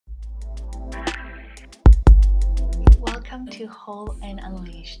Welcome to Whole and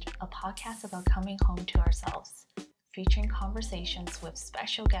Unleashed, a podcast about coming home to ourselves, featuring conversations with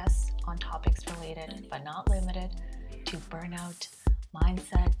special guests on topics related but not limited to burnout,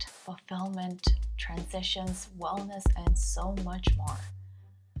 mindset, fulfillment, transitions, wellness, and so much more.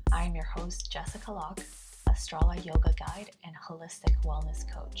 I am your host, Jessica Locke, a Strala yoga guide and holistic wellness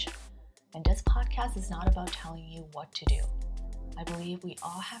coach. And this podcast is not about telling you what to do. I believe we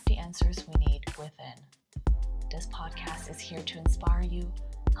all have the answers we need within. This podcast is here to inspire you,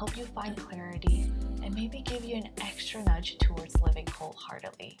 help you find clarity, and maybe give you an extra nudge towards living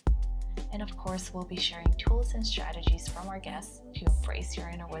wholeheartedly. And of course, we'll be sharing tools and strategies from our guests to embrace your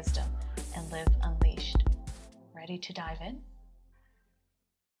inner wisdom and live unleashed. Ready to dive in?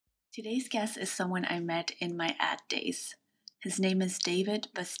 Today's guest is someone I met in my ad days. His name is David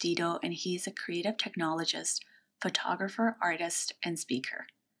Bastedo, and he's a creative technologist, photographer, artist, and speaker.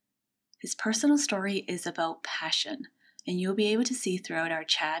 His personal story is about passion, and you'll be able to see throughout our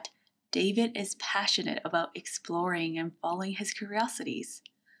chat, David is passionate about exploring and following his curiosities.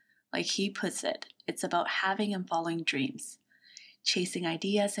 Like he puts it, it's about having and following dreams, chasing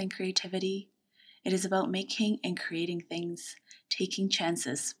ideas and creativity. It is about making and creating things, taking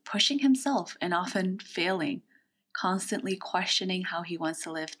chances, pushing himself and often failing, constantly questioning how he wants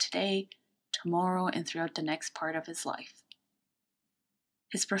to live today, tomorrow, and throughout the next part of his life.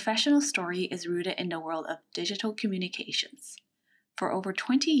 His professional story is rooted in the world of digital communications. For over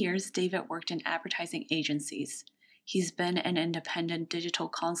 20 years, David worked in advertising agencies. He's been an independent digital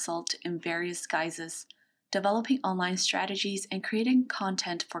consult in various guises, developing online strategies and creating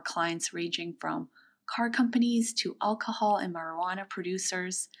content for clients ranging from car companies to alcohol and marijuana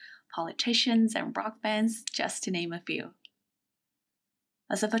producers, politicians, and rock bands, just to name a few.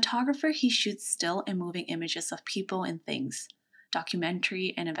 As a photographer, he shoots still and moving images of people and things,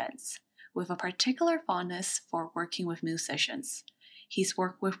 documentary, and events, with a particular fondness for working with musicians. He's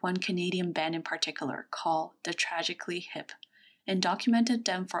worked with one Canadian band in particular called The Tragically Hip and documented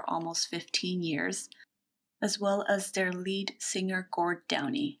them for almost 15 years, as well as their lead singer Gord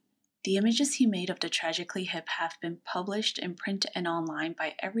Downie. The images he made of The Tragically Hip have been published in print and online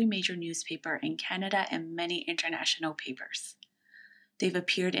by every major newspaper in Canada and many international papers. They've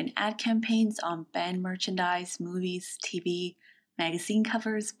appeared in ad campaigns on band merchandise, movies, TV, magazine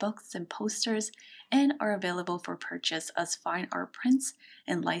covers, books, and posters, and are available for purchase as fine art prints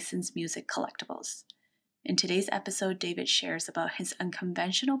and licensed music collectibles. In today's episode, David shares about his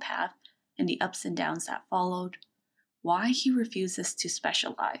unconventional path and the ups and downs that followed, why he refuses to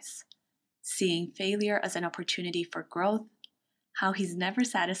specialize, seeing failure as an opportunity for growth, how he's never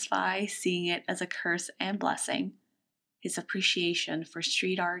satisfied, seeing it as a curse and blessing, his appreciation for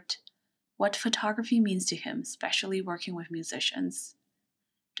street art, what photography means to him, especially working with musicians,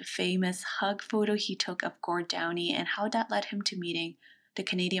 the famous hug photo he took of Gord Downie and how that led him to meeting the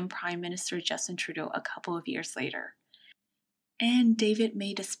Canadian Prime Minister Justin Trudeau a couple of years later. And David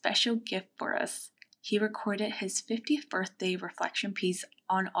made a special gift for us. He recorded his 50th birthday reflection piece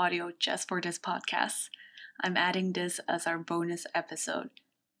on audio just for this podcast. I'm adding this as our bonus episode.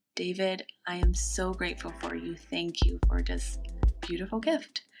 David, I am so grateful for you. Thank you for this beautiful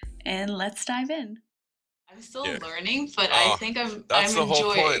gift. And let's dive in. I'm still learning, but I think I'm that's the enjoying.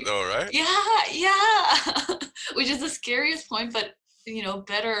 Whole point though, right? Yeah. Which is the scariest point, but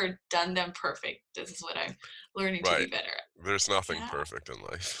better done than perfect. This is what I'm learning to be better at. There's nothing perfect in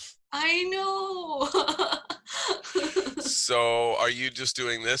life. I know. So are you just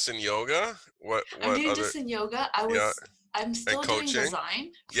doing this in yoga? I'm doing this in yoga. I'm still doing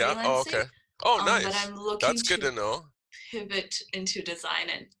design. Yeah. Oh, okay. Oh, nice. But I'm looking That's good to know. Pivot into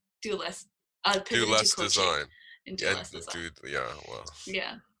design and do less. Do less design. Well.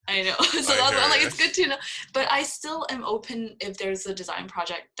 Yeah, I know. So that's why it's good to know. But I still am open if there's a design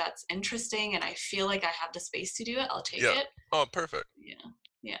project that's interesting and I feel like I have the space to do it. I'll take it. Oh, perfect.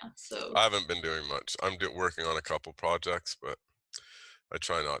 Yeah. So I haven't been doing much. I'm working on a couple projects, but I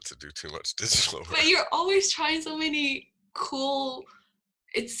try not to do too much digital work. But you're always trying so many cool.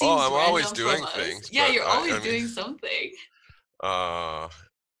 It seems. Oh, I'm always doing things. Yeah, you're always doing something.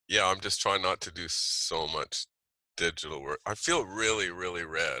 Yeah, I'm just trying not to do so much digital work. I feel really, really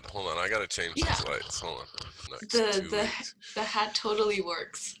red. Hold on, I gotta change these lights. Hold on. The hat totally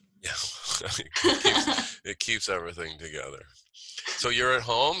works. Yeah, it keeps everything together. So you're at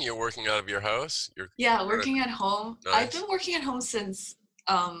home? You're working out of your house? Working at home. Nice. I've been working at home since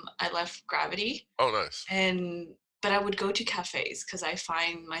I left Gravity. Oh, nice. But I would go to cafes because I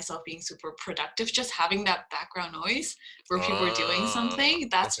find myself being super productive. Just having that background noise where people are doing something,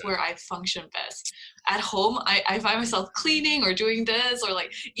 that's where I function best. At home, I find myself cleaning or doing this or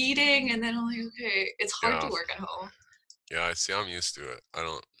like eating, and then I'm like, okay, it's hard to work at home. Yeah, I see. I'm used to it. I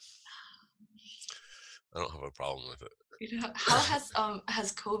don't have a problem with it. You know, how has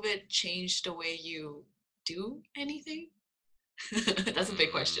COVID changed the way you do anything? That's a big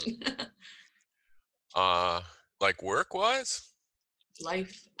Mm, question. uh, like work wise?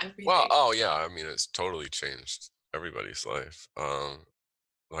 Life, Well, everything. oh yeah, I mean it's totally changed everybody's life.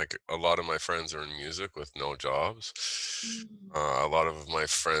 Like a lot of my friends are in music with no jobs. Mm, A lot of my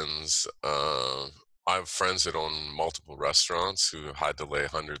friends, I have friends that own multiple restaurants who had to lay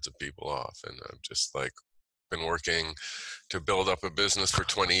hundreds of people off, and I've just like been working to build up a business for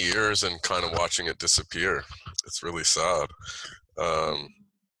 20 years and kind of watching it disappear. It's really sad. Um, mm,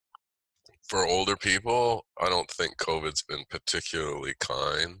 for older people, I don't think COVID's been particularly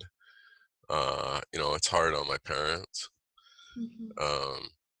kind. It's hard on my parents, mhm, um,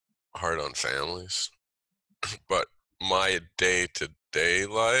 hard on families. But my day-to-day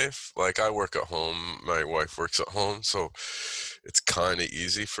life, like I work at home, my wife works at home, so it's kind of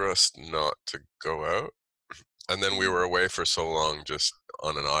easy for us not to go out. And then we mm. were away for so long just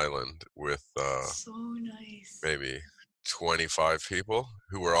on an island with So nice. maybe 25 people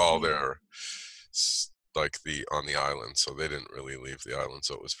who were all Yeah. there like the on the island, so they didn't really leave the island,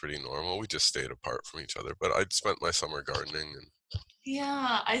 so it was pretty normal. We just stayed apart from each other, but I'd spent my summer gardening and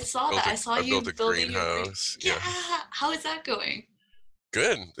Yeah, I saw that. I saw I built you a building your green. greenhouse. Yeah, Yeah, how is that going?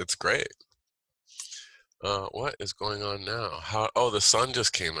 good. It's great. What is going on now? Oh, the sun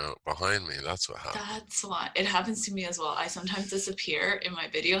just came out behind me. That's what happened. That's why it happens to me as well. I sometimes disappear in my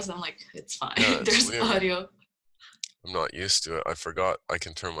videos. I'm like, it's fine. Yeah, it's There's weird. audio. I'm not used to it. I forgot I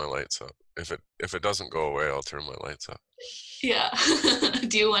can turn my lights up. If it doesn't go away, I'll turn my lights up. Yeah.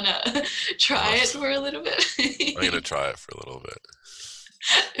 Do you want to I'll try have it to, for a little bit? I'm gonna try it for a little bit.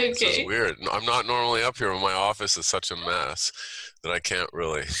 This is Okay. weird. I'm not normally up here. My office is such a mess that I can't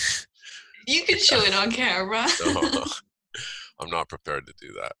really. You can show it on camera. No, I'm not prepared to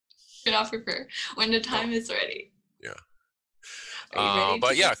do that. You're not prepared. When the No, time is ready. yeah. Are you ready to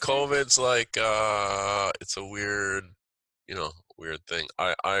But yeah, get started? COVID's like it's a weird, weird thing.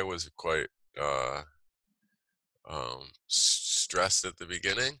 I was quite uh stressed at the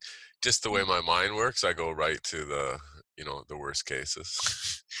beginning. Just the way my mind works, I go right to the worst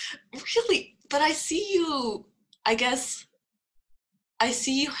cases. Really? But I see you, I guess, I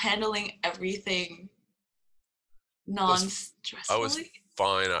see you handling everything I was I was non-stressfully.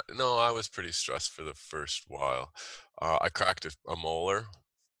 fine. No, I was pretty stressed for the first while. I cracked a molar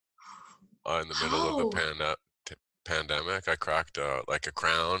in the middle of the How? pandemic. I cracked like a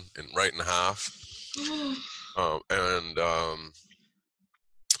crown and right in half. And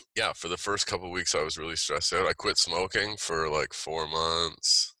Yeah, for the first couple of weeks, I was really stressed out. I quit smoking for like 4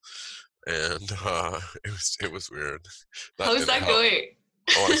 months, and it was weird. How That is didn't that help. going?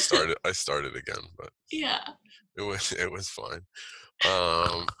 Oh, I started again, but Yeah. it was fine.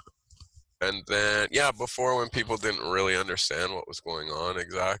 Um, and then yeah, before when people didn't really understand what was going on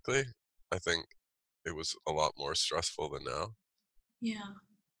exactly, I think it was a lot more stressful than now, Yeah.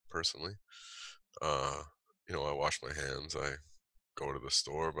 personally. Uh, I wash my hands, I go to the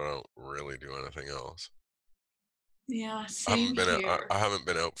store, but I don't really do anything else. Yeah, I same haven't been out, here. I haven't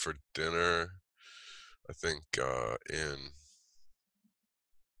been out for dinner. I think in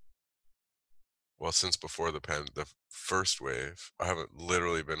well since before the first wave, I haven't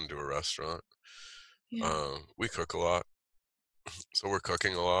literally been to a restaurant. Yeah. We cook a lot, so we're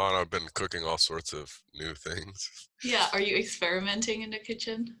cooking a lot. I've been cooking all sorts of new things. Yeah, are you experimenting in the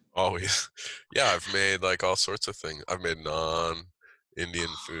kitchen? Always, yeah. I've made like all sorts of things. I've made naan, Indian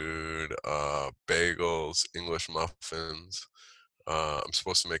food, bagels, English muffins. I'm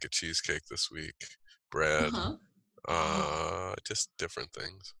supposed to make a cheesecake this week, bread, Uh-huh. Oh, just different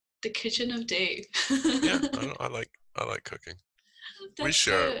things. the kitchen of Dave. Yeah, I like cooking. We That's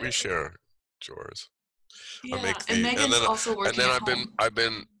share good. we share chores. I Yeah, make and the and Megan's then also and working then at home. I've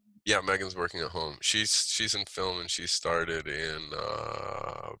been yeah, Megan's working at home. She's in film and she started in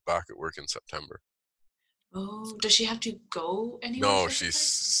back at work in September. Oh, does she have to go anywhere No, for she something?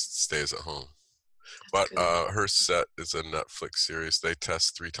 stays at home. That's But good. her set is a Netflix series. They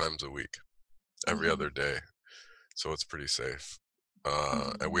test 3 times a week, every Uh-huh. other day, so it's pretty safe.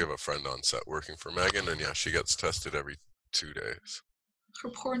 And we Mm. have a friend on set working for Megan, and yeah, she gets tested every 2 days. Her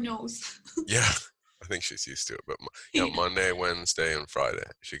poor nose. Yeah, I think she's used to it. But yeah, Yeah. Monday, Wednesday, and Friday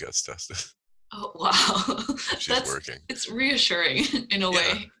she gets tested Oh, wow. if she's That's working. it's reassuring in a Yeah,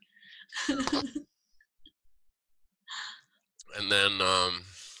 way. and then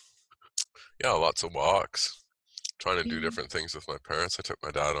yeah, lots of walks. Trying to do Yeah. different things with my parents. I took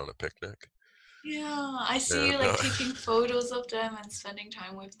my dad on a picnic, Yeah, I see you and like taking photos of them and spending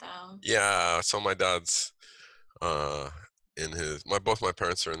time with them. yeah, so my dad's both my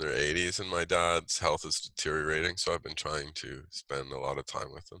parents are in their 80s, and my dad's health is deteriorating, so I've been trying to spend a lot of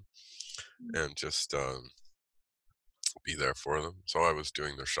time with them and just be there for them. So I was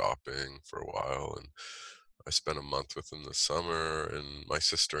doing their shopping for a while, and I spent a month with them this summer, and my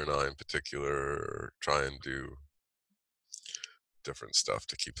sister and I in particular try and do different stuff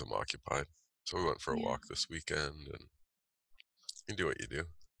to keep them occupied. So we went for a Yeah. walk this weekend, and you do what you do.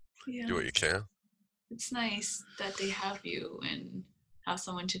 Yeah. Do what you can. It's nice that they have you and have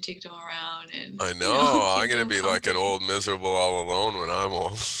someone to take them around and, I know. I'm keep gonna them be like an company. old miserable all alone when I'm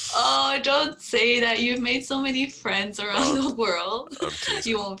old. Oh, don't say that. You've made so many friends around Um, the world. I'm teasing.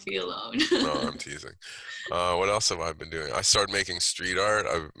 You won't be alone. No, I'm teasing. What else have I been doing? I started making street art.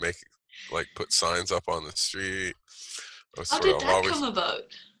 I make put signs up on the street. I How swear did that come about?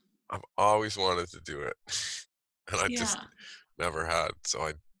 I've always wanted to do it, and I just Yeah. never had. So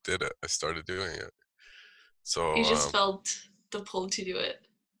I did it. I started doing it. So You just felt the pull to do it.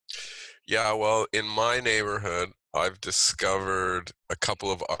 yeah, well, in my neighborhood, I've discovered a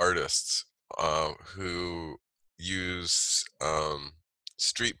couple of artists who use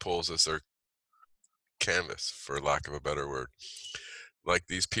street poles as their canvas, for lack of a better word. Like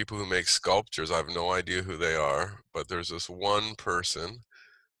these people who make sculptures, I have no idea who they are, but there's this one person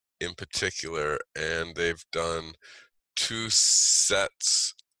in particular, and they've done 2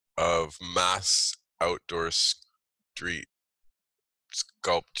 sets of mass outdoor street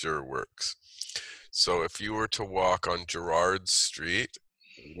sculpture works. So if you were to walk on Gerrard Street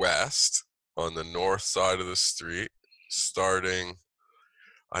west on the north side of the street, starting,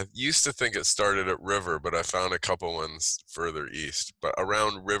 I used to think it started at River, but I found a couple ones further east. But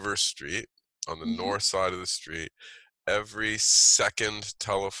around River Street, on the Mhm. north side of the street, every second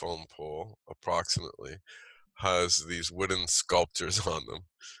telephone pole, approximately, has these wooden sculptures on them.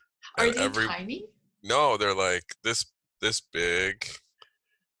 Are And they tiny? no, they're like this big.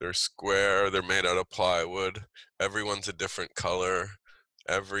 They're square, they're made out of plywood. Everyone's a different color.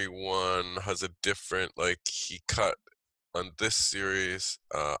 Everyone has a different, like, he cut on this series.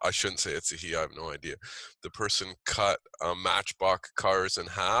 I shouldn't say it's a he, I have no idea. The person cut Matchbox cars in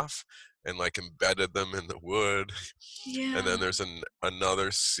half and like embedded them in the wood. And then Yeah. there's another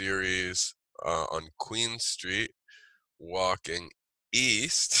series on Queen Street walking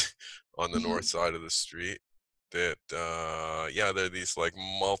east on the north Mhm. side of the street that yeah, they're these like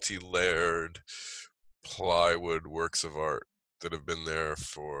multi-layered plywood works of art that have been there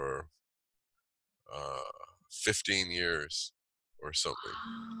for uh 15 years or something.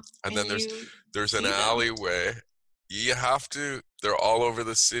 And then And you there's an see them. alleyway. You have to, they're all over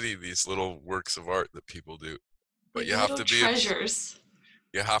the city, these little works of art that people do, but Like little treasures.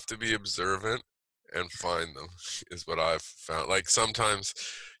 you have to be observant and find them is what I've found. Like sometimes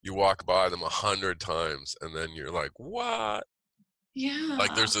you walk by them 100 times and then you're like, what? Like Yeah.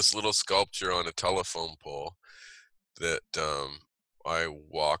 there's this little sculpture on a telephone pole that I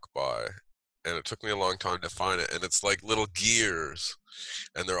walk by, and it took me a long time to find it, and it's like little gears,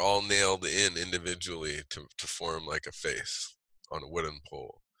 and they're all nailed in individually to form like a face on a wooden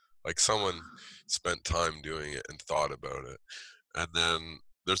pole. Like someone spent time doing it and thought about it. And then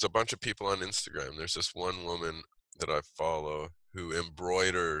there's a bunch of people on Instagram. There's this one woman that I follow who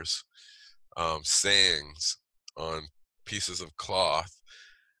embroiders sayings on pieces of cloth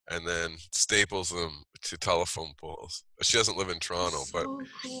and then staples them to telephone poles. She doesn't live in Toronto, That's but so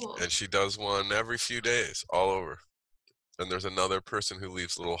cool. and she does one every few days all over. And there's another person who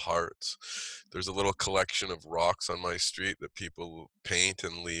leaves little hearts. There's a little collection of rocks on my street that people paint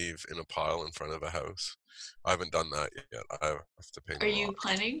and leave in a pile in front of a house. I haven't done that yet. I have to paint Are a you rock.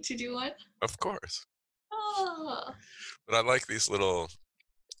 planning to do one? Of course. Oh, But I like these little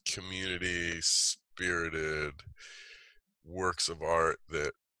community spirited works of art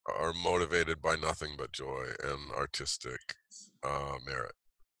that are motivated by nothing but joy and artistic merit.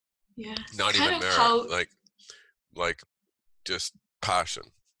 yes. Not even merit, like just passion.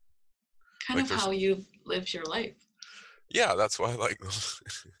 Kind Like of there's, how you've lived your life. yeah, that's why I like them.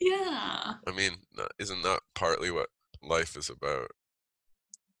 Yeah, I mean, isn't that partly what life is about?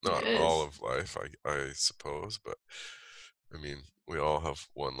 it Not all is. of life, I suppose, but I mean, we all have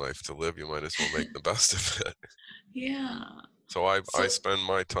one life to live. You might as well make the best of it. Yeah. So I So spend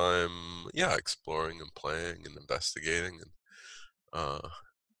my time, yeah, exploring and playing and investigating and uh,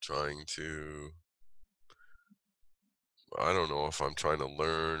 trying to, I don't know if I'm trying to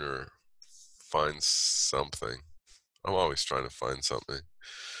learn or find something. I'm always trying to find something.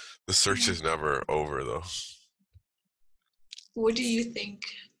 The search yeah. is never over, though. What do you think?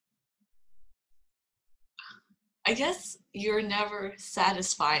 I guess you're never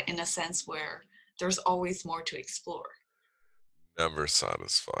satisfied in a sense where there's always more to explore. Never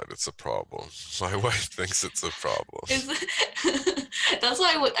satisfied. It's a problem. My wife thinks it's a problem. Is that's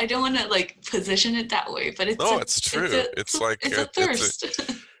why I don't want to like position it that way, but No, it's true. It's like it's a thirst.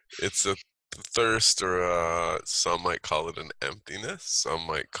 it's a thirst, or some might call it an emptiness. Some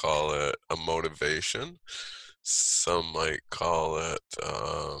might call it a motivation. Some might call it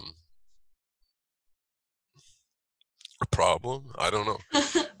a problem. I don't know.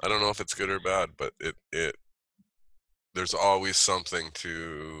 I don't know if it's good or bad, but it there's always something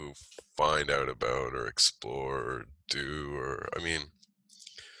to find out about or explore or do, or I mean,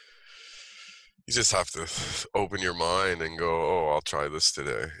 you just have to open your mind and go, oh, I'll try this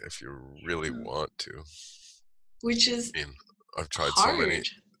today if you really want to. Which is I mean, I've tried so many. hard.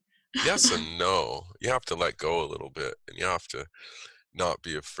 Yes and no. You have to let go a little bit, and you have to not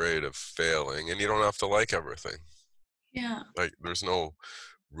be afraid of failing, and you don't have to like everything. Yeah. Like, there's no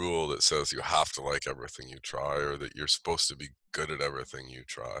rule that says you have to like everything you try, or that you're supposed to be good at everything you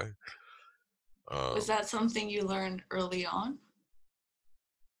try. Was Um, that something you learned early on?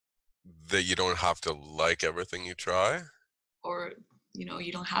 that you don't have to like everything you try. Or,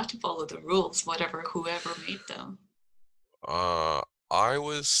 you don't have to follow the rules, whoever made them. Uh, I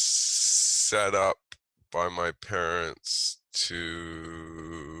was set up by my parents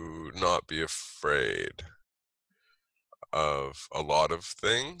to not be afraid of a lot of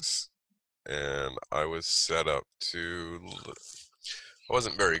things, and I was set up I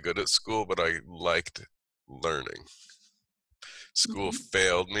wasn't very good at school, but I liked learning. School Hmm.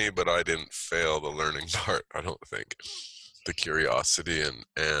 failed me, but I didn't fail the learning part, I don't think. The curiosity, and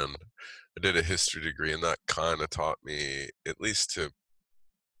I did a history degree, and that kind of taught me at least to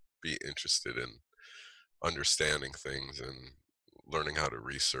be interested in understanding things and learning how to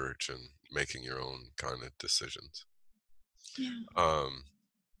research and making your own kind of decisions. Yeah. Um,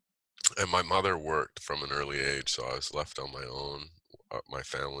 and my mother worked from an early age, so I was left on my own. My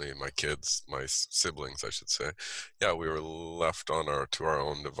family, my kids, my siblings, I should say. Yeah, we were left to our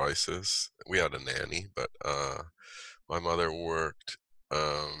own devices. We had a nanny, but my mother worked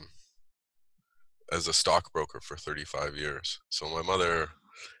as a stockbroker for 35 years. So my mother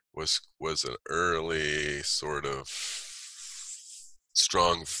was an early sort of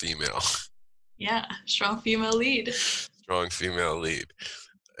strong female, Yeah. Strong female lead. strong female lead,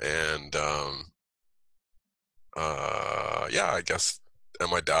 and yeah, I guess. And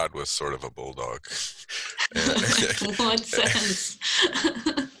my dad was sort of a bulldog. And, What sense?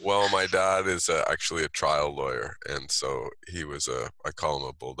 well, my dad is actually a trial lawyer, and so I call him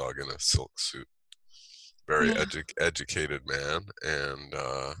a bulldog in a silk suit. Very Yeah. educated man, and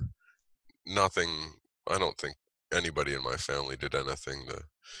nothing. I don't think anybody in my family did anything the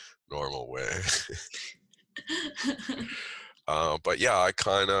normal way. But yeah, I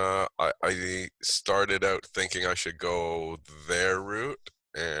started out thinking I should go their route,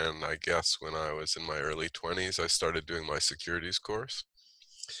 and I guess when I was in my early 20s, I started doing my securities course,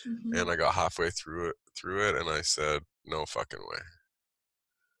 Hmm. and I got halfway through it, and I said, no fucking way,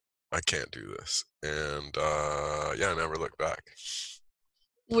 I can't do this, and yeah, I never looked back.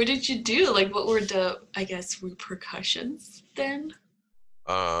 What did you do? Like, what were the, I guess, repercussions then?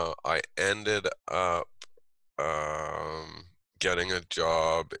 I ended up um, getting a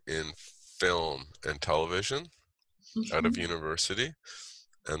job in film and television out of Hmm. university.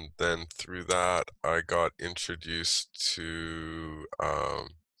 And then through that, I got introduced to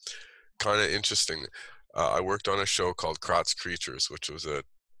kind of interesting. I worked on a show called Kratz Creatures, which was a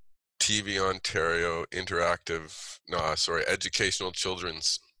TV Ontario interactive, no, sorry, educational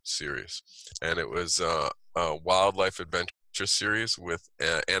children's series. And it was a wildlife adventure series with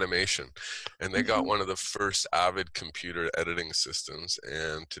animation. And they got Hmm. one of the first Avid computer editing systems.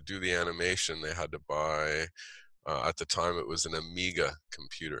 And to do the animation, they had to buy, at the time, it was an Amiga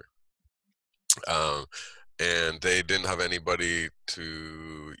computer. Um, and they didn't have anybody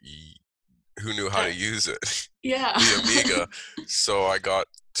who knew how to That, use it. yeah. The Amiga. So I got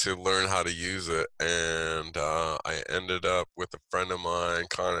to learn how to use it, and I ended up with a friend of mine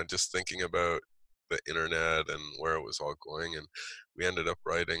kind of just thinking about the internet and where it was all going, and we ended up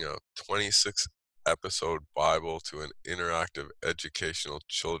writing a 26 episode Bible to an interactive educational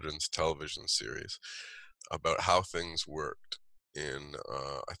children's television series about how things worked in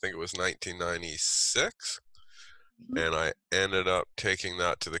I think it was 1996, Mhm. and I ended up taking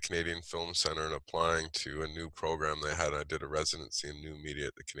that to the Canadian Film Centre and applying to a new program they had. I did a residency in new media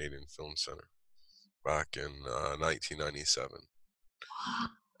at the Canadian Film Centre back in 1997.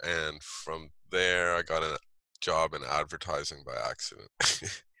 And from there, I got a job in advertising by accident.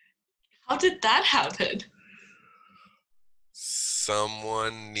 How did that happen?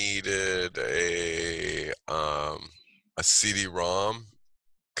 Someone needed a a CD-ROM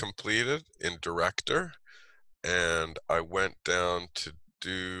completed in Director, and I went down to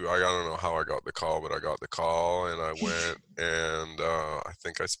I don't know how I got the call, but I got the call, and I went, and I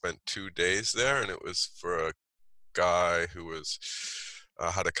think I spent 2 days there, and it was for a guy who was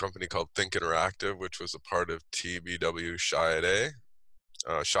had a company called Think Interactive, which was a part of TBW Shy Day.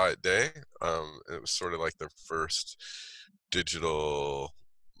 It was sort of like their first digital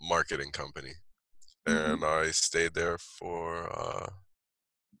marketing company, and Hmm. I stayed there for I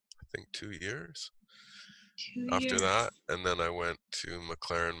think 2 years Two after that, years. and then I went to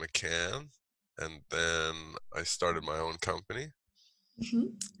McLaren McCann, and then I started my own company Hmm.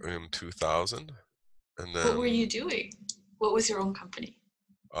 in 2000, and What were you then doing? What was your own company?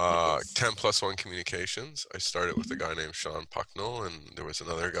 What 10 is? plus 1 communications. I started with a Mhm. guy named Sean Pucknell, and there was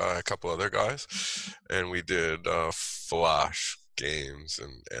another guy, a couple other guys, and we did flash games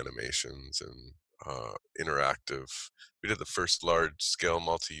and animations and interactive. We did the first large scale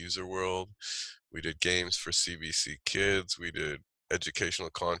multi-user world. We did games for CBC Kids. We did educational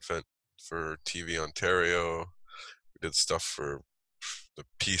content for TV Ontario. We did stuff for the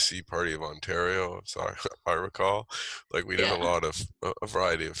PC Party of Ontario, if I recall. Like we did Yeah. a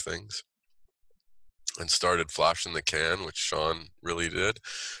variety of things, and started Flash in the Can, which Sean really did.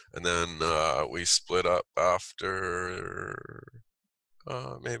 And then we split up after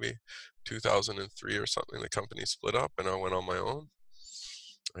maybe 2003 or something. The company split up, and I went on my own.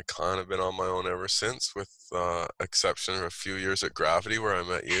 I kind of been on my own ever since, with exception of a few years at Gravity where I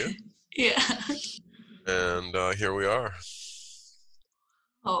met you, Yeah. and here we are.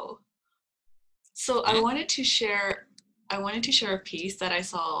 Oh. So Hmm? I wanted to share a piece that I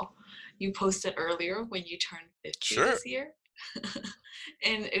saw you posted earlier when you turned 50 Sure. this year.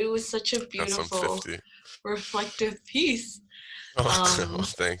 And it was such a Yes, I'm beautiful 50. reflective piece. Oh, well, Um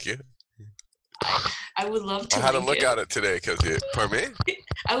thank you. I I would love I to had to link look it. at it today because you. Pardon me?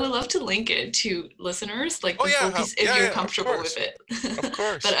 I would love to link it to listeners, like Oh the full yeah, piece, if yeah, you're yeah. Of comfortable with course, it. of But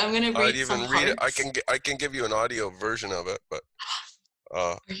course. I'm gonna I'd read some even read it. parts. I can give you an audio version of it, but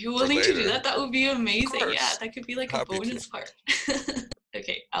uh, Are you for willing to do later. that? That would be Of amazing. Yeah, course, that could be like a happy to. bonus part.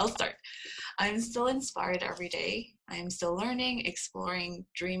 Okay, I'll start. I'm still inspired every day. I'm still learning, exploring,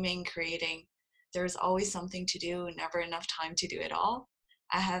 dreaming, creating. There's always something to do, never enough time to do it all.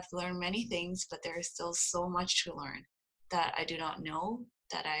 I have learned many things, but there is still so much to learn that I do not know,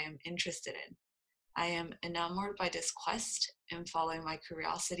 that I am interested in. I am enamored by this quest and following my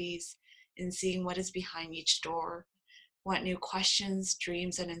curiosities, in seeing what is behind each door, what new questions,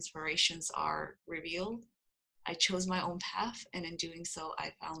 dreams, and inspirations are revealed. I chose my own path, and in doing so,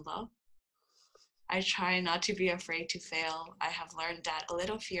 I found love. I try not to be afraid to fail. I have learned that a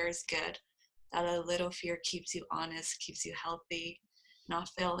little fear is good, that a little fear keeps you honest, keeps you healthy. Not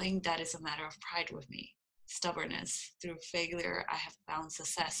failing, that is a matter of pride with me. Stubbornness. Through failure, I have found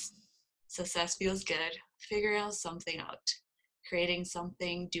success. Success feels good, figuring out something out, creating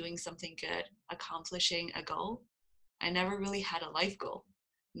something, doing something good, accomplishing a goal. I never really had a life goal,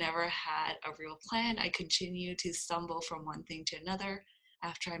 never had a real plan. I continued to stumble from one thing to another.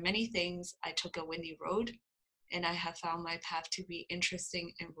 After many things, I took a windy road, and I have found my path to be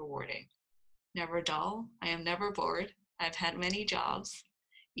interesting and rewarding. Never dull, I am never bored. I've had many jobs,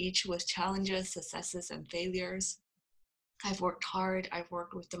 each with challenges, successes, and failures. I've worked hard. I've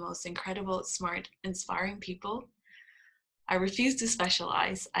worked with the most incredible, smart, inspiring people. I refuse to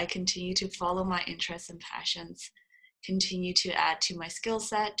specialize. I continue to follow my interests and passions, continue to add to my skill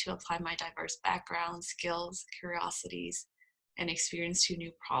set, to apply my diverse background, skills, curiosities, and experience to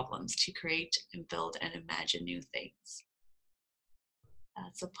new problems, to create and build and imagine new things.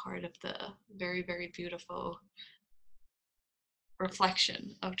 That's a part of the very, very beautiful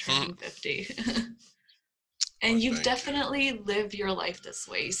reflection of Hmm. turning 50. Well, And you've thank you. definitely lived your life this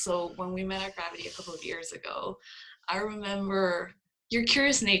way. So when we met at Gravity a couple of years ago, I remember your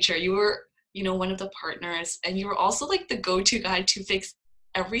curious nature. You were, one of the partners, and you were also like the go-to guy to fix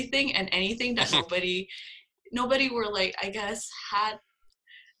everything and anything that nobody were like, I guess, had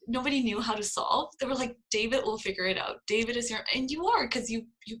nobody knew how to solve. They were like, David will figure it out. David is your, and you are, because you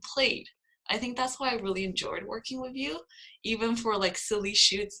played. I think that's why I really enjoyed working with you. Even for like silly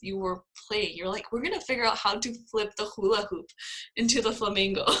shoots, you were playing. You're like, we're gonna figure out how to flip the hula hoop into the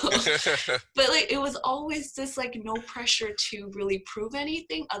flamingo. But like, it was always this like no pressure to really prove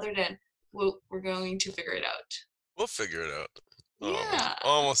anything other than, well, we're going to figure it out. We'll figure it out. Yeah.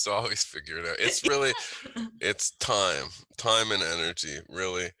 Almost always figure it out. It's really, it's time and energy,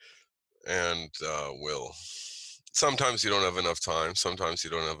 really, and will. Sometimes you don't have enough time. Sometimes you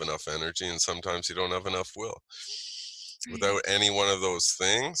don't have enough energy, and sometimes you don't have enough will. Right. Without any one of those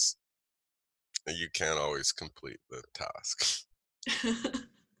things, you can't always complete the task.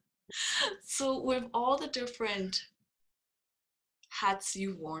 So, with all the different hats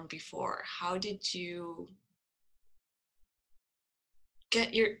you've worn before, how do you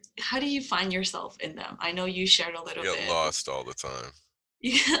find yourself in them? I know you shared a I little get bit. lost all the time.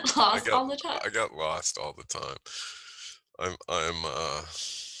 You get I lost got all the time? I got lost all the time. I'm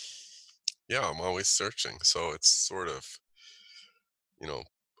yeah, I'm always searching. So it's sort of, you know,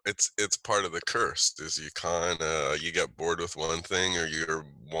 it's part of the curse is you get bored with one thing or you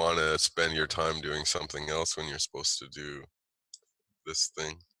want to spend your time doing something else when you're supposed to do this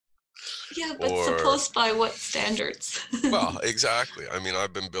thing. Yeah, but Or supposed by what standards? well, exactly. I mean,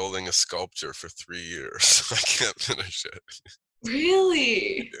 I've been building a sculpture for 3 years. I can't finish it.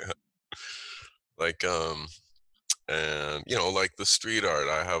 Really? Yeah. Like and like the street art,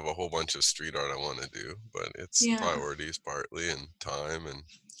 I have a whole bunch of street art I want to do, but it's Yeah. priorities partly and time. And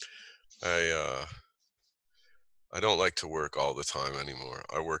I uh I don't like to work all the time anymore.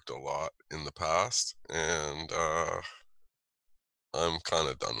 I worked a lot in the past, and I'm kind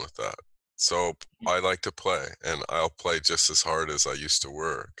of done with that. So I like to play, and I'll play just as hard as I used to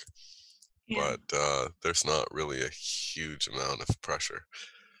work, Yeah. but there's not really a huge amount of pressure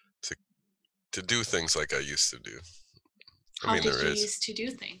to to do things like I used to do. I How mean, did there you is. used to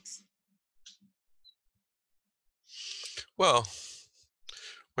do things? Well,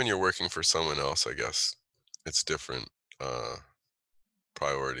 when you're working for someone else, I guess it's different uh,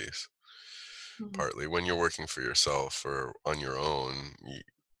 priorities. Mhm. Partly, when you're working for yourself or on your own,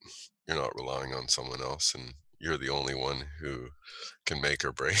 you're not relying on someone else, and you're the only one who can make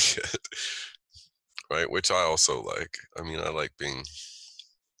or break it, right? Which I also like. I mean, I like being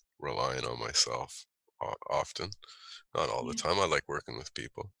relying on myself often, not all the Yeah. time. I like working with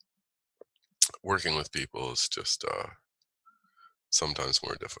people. Working with people is just sometimes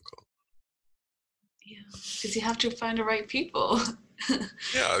more difficult. Yeah. Because you have to find the right people.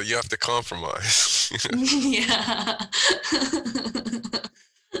 Yeah, you have to compromise. Yeah.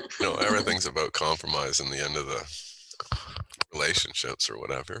 Everything's about compromise in the end of the relationships or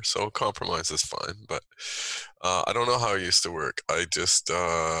whatever. So compromise is fine, but I don't know how I used to work. I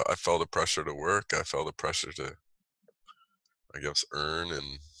felt the pressure to work. I felt the pressure to, I guess, earn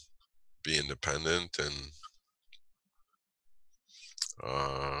and be independent and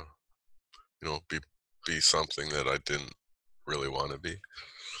uh, be something that I didn't really want to be.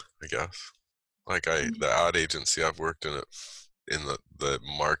 I guess. Like the ad agency, I've worked in it in the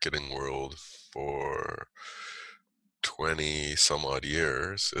marketing world for 20 some odd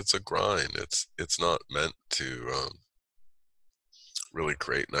years. It's a grind. It's not meant to really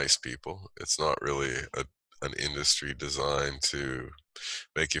create nice people. It's not really an industry designed to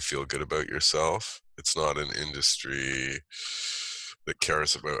make you feel good about yourself. It's not an industry that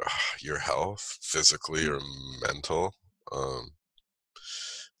cares about your health, physically or mental. Um,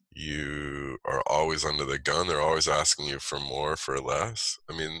 you are always under the gun. They're always asking you for more for less.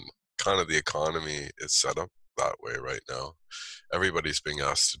 I mean, kind of the economy is set up that way right now. Everybody's being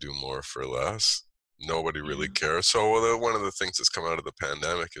asked to do more for less. Nobody really Yeah. cares. So one of the things that's come out of the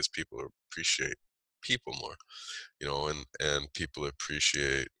pandemic is people appreciate people more, and people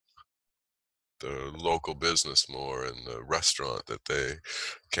appreciate the local business more and the restaurant that they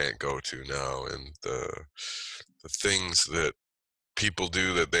can't go to now and the things that people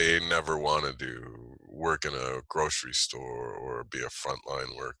do that they never want to do, work in a grocery store or be a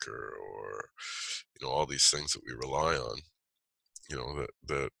frontline worker or all these things that we rely on,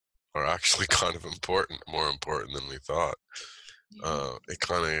 that are actually kind of important, more important than we thought. Yeah. It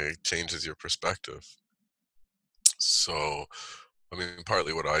kind of changes your perspective. So I mean,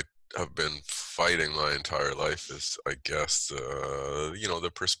 partly what I have been fighting my entire life is, I guess,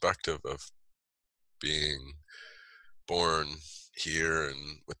 the perspective of being born here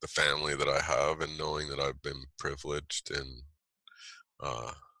and with the family that I have, and knowing that I've been privileged and,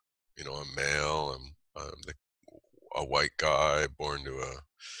 uh, a male. A white guy born to a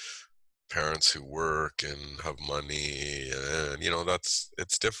parents who work and have money, and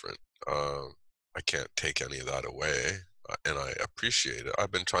it's different. I can't take any of that away, and I appreciate it.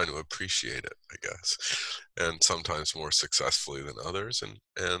 I've been trying to appreciate it, I guess, and sometimes more successfully than others.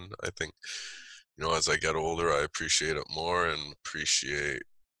 And I think as I get older, I appreciate it more and appreciate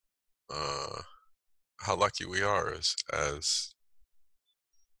uh, how lucky we are as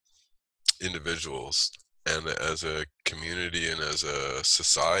individuals and as a community and as a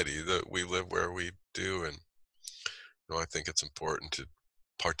society that we live where we do. And I think it's important to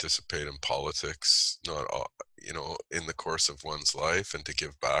participate in politics, not all, in the course of one's life, and to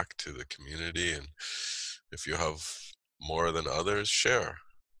give back to the community. And if you have more than others, share.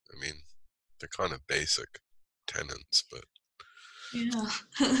 I mean, They're kind of basic tenets, but Yeah.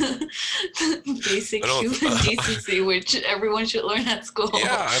 Basic I don't. human decency, which everyone should learn at Yeah, school.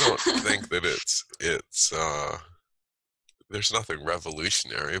 I don't think that it's there's nothing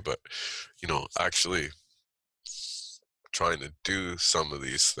revolutionary, but actually trying to do some of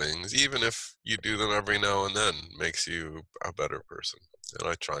these things, even if you do them every now and then, makes you a better person. And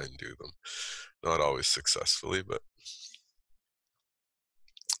I try and do them, not always successfully, but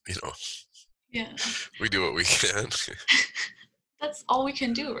you know, Yeah. we do what we can. That's all we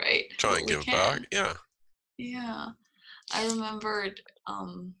can do, right? Try What and we give back. can. Yeah. Yeah. I remembered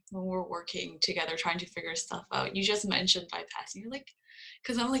when we were working together trying to figure stuff out. You just mentioned bypassing. You're like,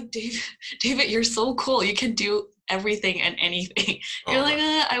 because I'm like, David, you're so cool. You can do everything and anything. You're Oh like,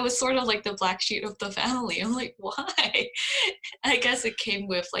 man. I was sort of like the black sheep of the family. I'm like, why? I guess it came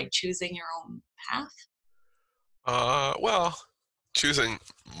with like choosing your own path. Well, choosing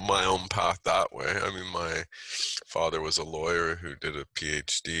my own path that way. I mean, my father was a lawyer who did a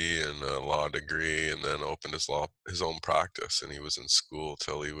PhD and a law degree, and then opened his own practice. And he was in school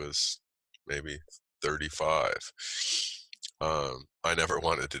till he was maybe 35. I never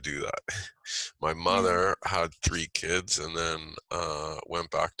wanted to do that. My Yeah. mother had 3 kids, and then went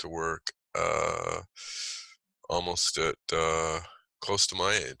back to work almost at close to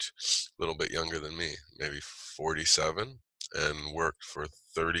my age, a little bit younger than me, maybe 47, and worked for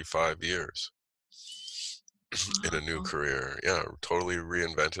 35 years in a new Wow. career. Yeah, totally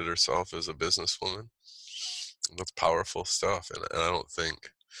reinvented herself as a businesswoman. That's powerful stuff. And I don't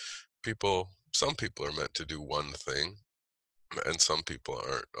think some people are meant to do one thing, and some people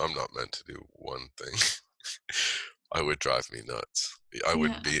aren't. I'm not meant to do one thing. I would drive me nuts. I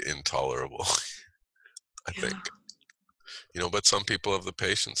would Yeah. be intolerable, I Yeah. think. But some people have the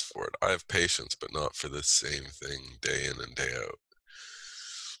patience for it. I have patience, but not for the same thing day in and day out.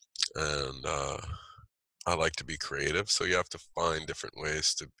 And I like to be creative, so you have to find different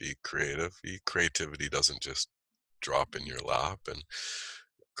ways to be creative. Creativity doesn't just drop in your lap, and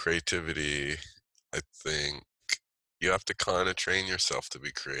creativity, I think, you have to kind of train yourself to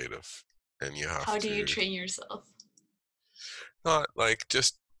be creative, and you have How do you to train yourself? not like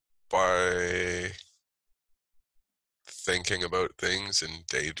just by thinking about things and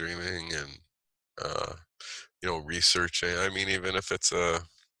daydreaming and uh, researching. I mean, even if it's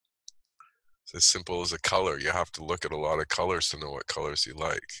as simple as a color, you have to look at a lot of colors to know what colors you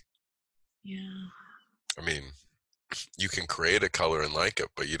like. Yeah. I mean, you can create a color and like it,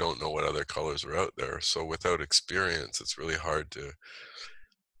 but you don't know what other colors are out there. So without experience, it's really hard to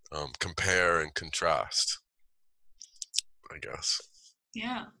compare and contrast, I guess.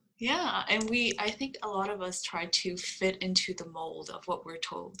 Yeah. Yeah. And I think a lot of us try to fit into the mold of what we're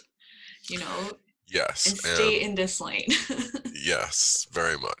told, you know, Yes, and stay and in this lane. yes,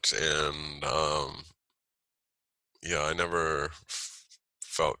 very much. And yeah, I never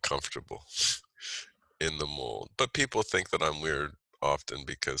felt comfortable in the mold. But people think that I'm weird often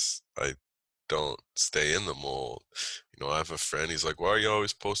because I don't stay in the mold. I have a friend, he's like, "Why are you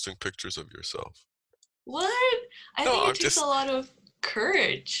always posting pictures of yourself?" What? I No, think it I'm takes a just, lot of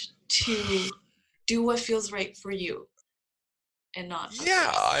courage to do what feels right for you and not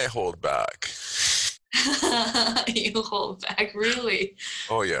yeah, others. I hold back. You hold back, really?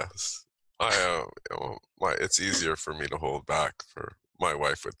 Oh, yes. It's easier for me to hold back. For my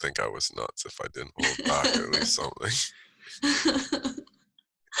wife would think I was nuts if I didn't hold back at least something.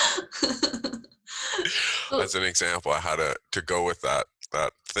 So, As an example, I had to go with that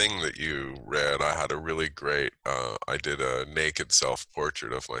thing that you read. I had a really great. I did a naked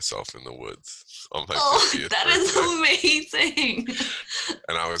self-portrait of myself in the woods on my oh, 50th that is birthday, amazing.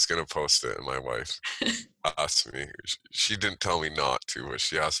 and I was gonna post it. And my wife asked me. She didn't tell me not to, but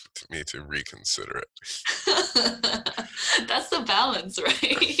she asked me to reconsider it. That's the balance,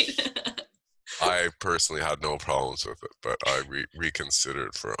 right? I personally had no problems with it, but I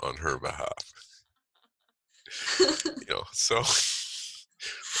reconsidered on her behalf. So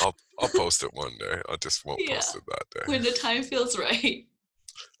I'll post it one day. I just won't Yeah, post it that day. when the time feels right.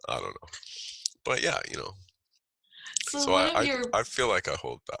 I don't know, but yeah, So so one I of I your, I feel like I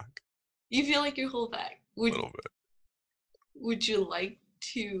hold back you feel like you hold back. a little bit. Would you like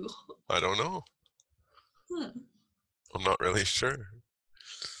to? I don't know. Huh, I'm not really sure.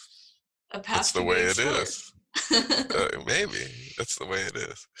 a It's path the to be way it explored. is. Maybe it's the way it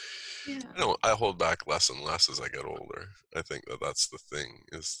is. Yeah. I hold back less and less as I get older. I think that that's the thing,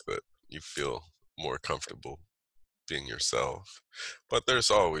 is that you feel more comfortable being yourself. But there's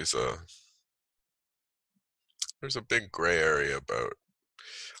a big gray area about.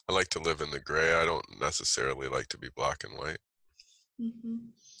 I like to live in the gray. I don't necessarily like to be black and white.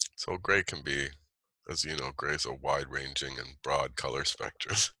 Hmm. So gray can be, as you know, gray is a wide-ranging and broad color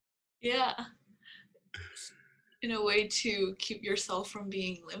spectrum. Yeah, in a way to keep yourself from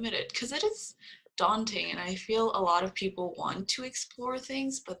being limited, because it is daunting, and I feel a lot of people want to explore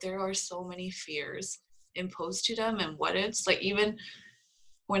things, but there are so many fears imposed to them and what ifs. Like, even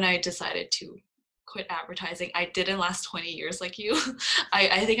when I decided to quit advertising, I didn't last 20 years like you.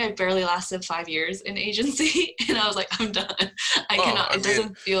 I think I barely lasted 5 years in agency, and I was like, I'm done. I Well, cannot, I it mean,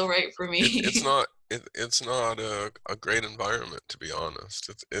 doesn't feel right for it's me. not it's not a great environment, to be honest.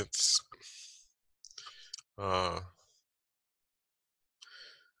 It's uh,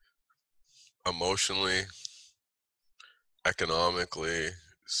 emotionally, economically,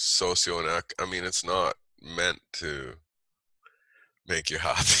 socio and I mean, it's not meant to make you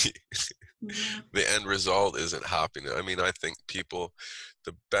happy. Yeah. The end result isn't happiness. I mean, I think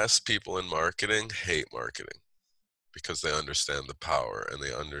the best people in marketing hate marketing because they understand the power and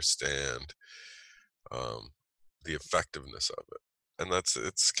they understand um, the effectiveness of it, and it's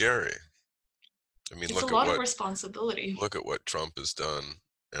scary. I mean, It's a lot of responsibility. look at what Trump has done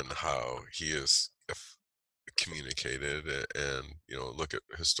and how he has communicated, and look at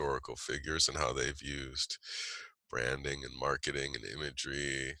historical figures and how they've used branding and marketing and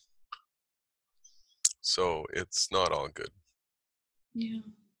imagery. So it's not all good. Yeah.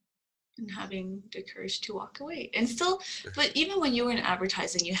 And having the courage to walk away. And still, but even when you were in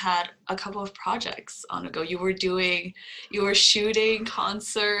advertising, you had a couple of projects on the go. You were shooting Well,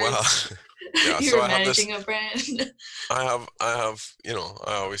 concerts, yeah. you So were I have this. managing a brand. I have.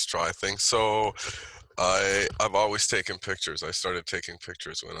 I always try things. So I've always taken pictures. I started taking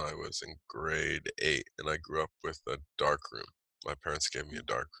pictures when I was in grade 8, and I grew up with a dark room. My parents gave me a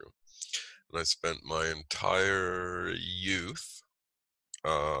dark room, and I spent my entire youth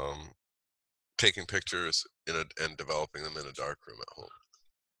um, taking pictures and developing them in a dark room at home.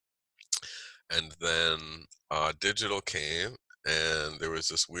 And then digital came, and there was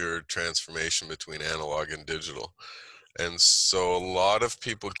this weird transformation between analog and digital. And so a lot of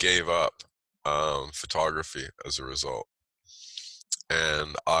people gave up photography as a result.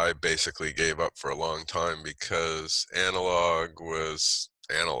 And I basically gave up for a long time because analog was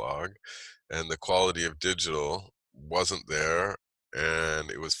analog and the quality of digital wasn't there, and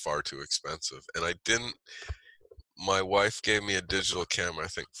it was far too expensive. And I didn't My wife gave me a digital camera, I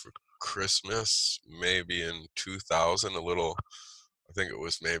think for Christmas, maybe in 2000, I think it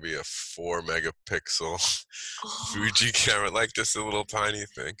was maybe a 4 megapixel Oh, Fuji camera, like just a little tiny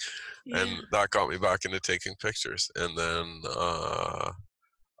thing. yeah. And that got me back into taking pictures. And then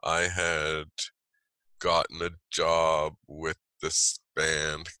I had gotten a job with this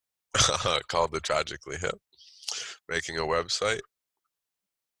band called The Tragically Hip, making a website.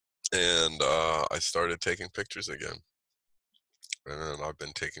 And I started taking pictures again. And I've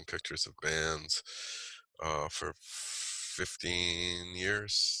been taking pictures of bands for 15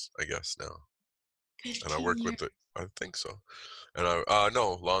 years, I guess now. And I 15 worked years. with I think so. And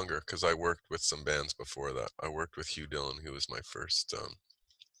no, longer, because I worked with some bands before that. I worked with Hugh Dillon, who was my first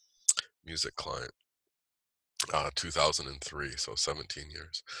music client, 2003, so 17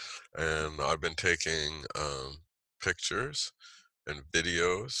 years. And I've been taking pictures and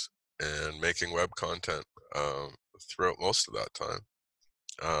videos and making web content throughout most of that time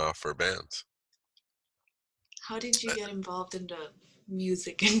for bands. How did you get involved in the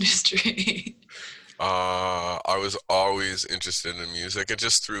music industry? I was always interested in music, and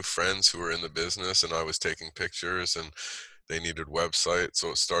just through friends who were in the business, and I was taking pictures, and they needed websites, so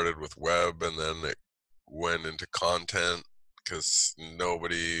it started with web, and then it went into content because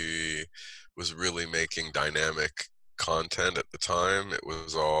nobody was really making dynamic content at the time. It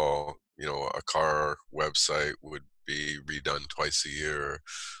was all, a car website would be redone twice a year.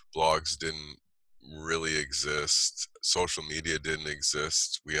 Blogs didn't really exist. Social media didn't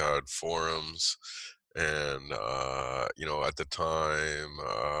exist. We had forums, and at the time,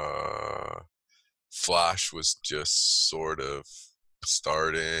 Flash was just sort of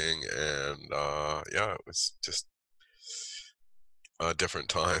starting, and yeah, it was just a different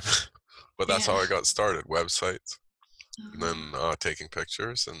time. But that's Yeah. how I got started: websites, and Uh-huh. then taking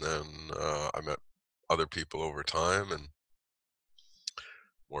pictures, and then I met other people over time, and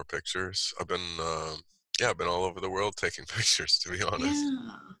more pictures. Yeah, I've been all over the world taking pictures, to be honest.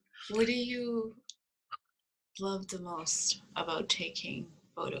 Yeah. What do you love the most about taking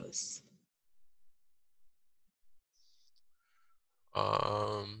photos?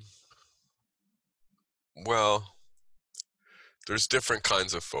 Um, well, there's different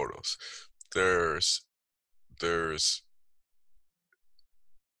kinds of photos. There's there's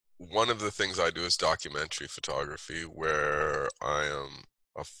one of the things I do is documentary photography, where I am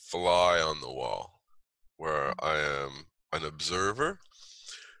a fly on the wall, where I am an observer,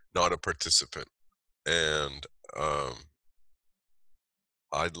 not a participant. And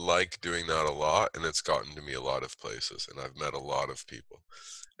I like doing that a lot, and it's gotten to me a lot of places, and I've met a lot of people.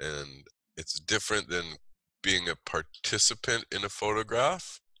 And it's different than being a participant in a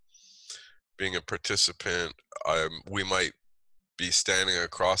photograph. Being a participant, we might be standing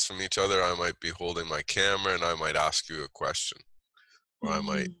across from each other. I might be holding my camera, and I might ask you a question, or I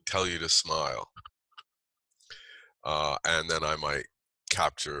might Mm. tell you to smile, and then I might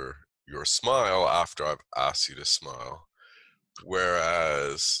capture your smile after I've asked you to smile.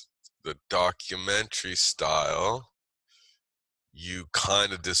 Whereas the documentary style, you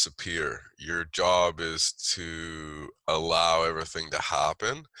kind of disappear. Your job is to allow everything to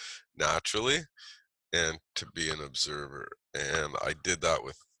happen naturally and to be an observer. And I did that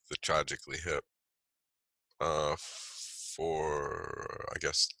with the Tragically Hip for, I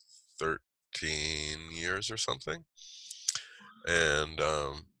guess, 13 years or something. And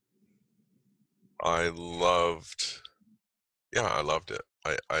I loved, yeah, I loved it.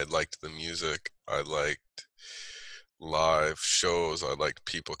 I liked the music. I liked live shows. I like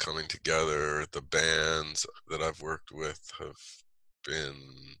people coming together. The bands that I've worked with have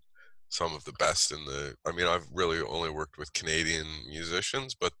been some of the best in the, I mean, I've really only worked with Canadian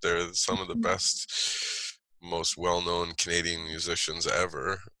musicians, but they're some of the best, most well-known Canadian musicians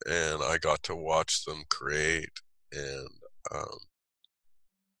ever. And I got to watch them create and um,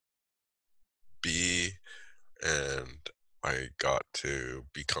 be, and I got to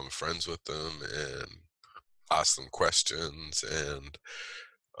become friends with them and ask them questions and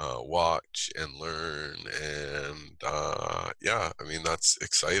watch and learn. And yeah, I mean, that's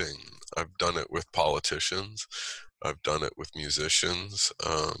exciting. I've done it with politicians. I've done it with musicians.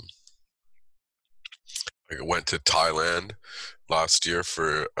 I went to Thailand last year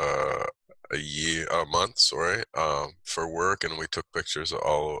for a month, sorry, for work, and we took pictures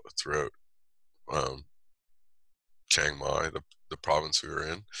all throughout Chiang Mai, the province we were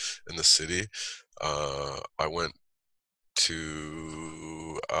in the city. I went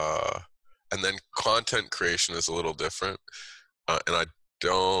to and then content creation is a little different, and I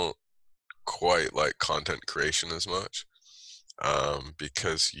don't quite like content creation as much,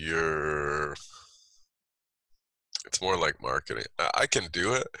 because it's more like marketing. I can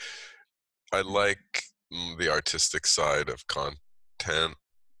do it. I like the artistic side of content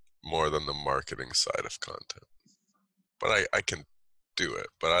more than the marketing side of content, but I can do it,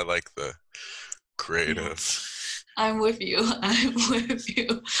 but I like the Yeah, creative. I'm with you. I'm with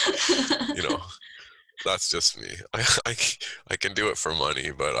you. You know, that's just me. I can do it for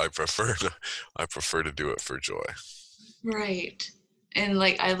money, but I prefer to do it for joy. Right. And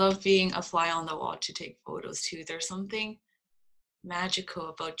like I love being a fly on the wall to take photos too. There's something magical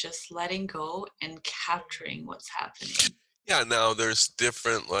about just letting go and capturing what's happening. Yeah, now there's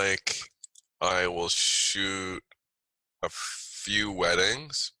different, like, I will shoot a few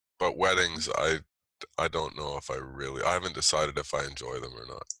weddings, but weddings I don't know if I haven't decided if I enjoy them or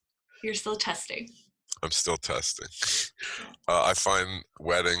not. You're still testing. I'm still testing. Yeah. I find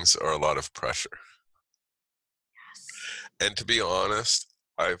weddings are a lot of pressure. Yes. And to be honest,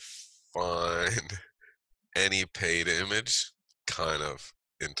 I find any paid image kind of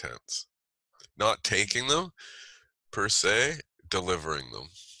intense. Not taking them per se, delivering them.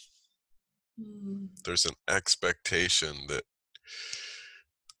 Mm. There's an expectation that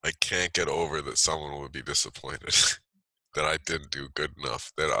I can't get over, that someone would be disappointed that I didn't do good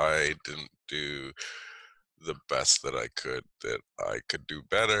enough, that I didn't do the best that I could, that I could do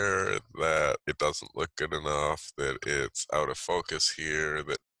better, that it doesn't look good enough, that it's out of focus here,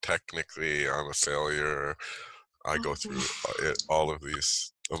 that technically I'm a failure. I go through all of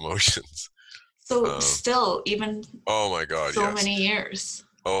these emotions. So Um, still, even oh my God, so yes. many years.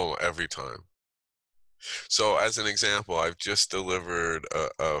 Oh, every time. So as an example, I've just delivered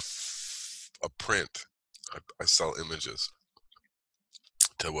a print. I sell images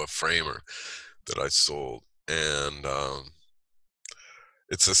to a framer that I sold, and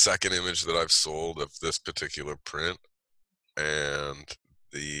it's the second image that I've sold of this particular print. And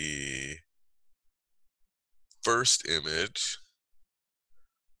the first image,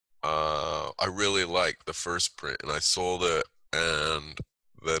 I really liked the first print, and I sold it. And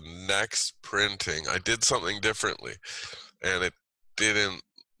the next printing, I did something differently, and it didn't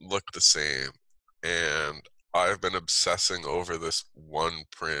look the same. And I've been obsessing over this one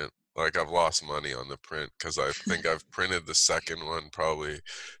print. Like, I've lost money on the print because I think I've printed the second one probably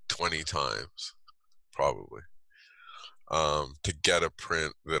 20 times, probably, to get a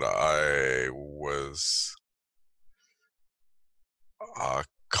print that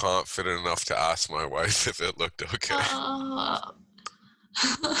confident enough to ask my wife if it looked okay. Uh,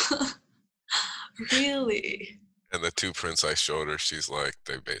 really? And the two prints I showed her, she's like,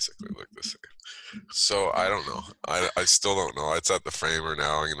 they basically look the same. So I don't know. I still don't know. It's at the framer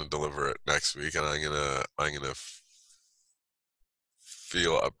now. I'm gonna deliver it next week, and I'm gonna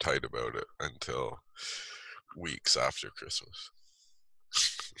feel uptight about it until weeks after Christmas.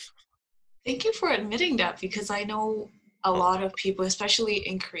 Thank you for admitting that, because I know a Oh, lot of people, especially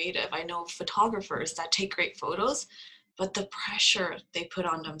in creative, I know photographers that take great photos, but the pressure they put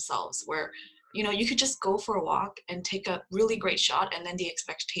on themselves, where, you know, you could just go for a walk and take a really great shot, and then the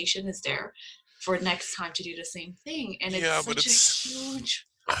expectation is there for next time to do the same thing. And it's yeah, but such a it's huge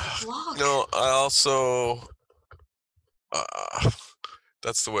block. no. I also uh,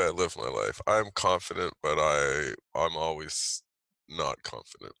 that's the way I live my life. I'm confident, but I'm always not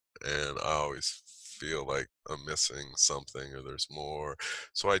confident, and I always feel like I'm missing something or there's more.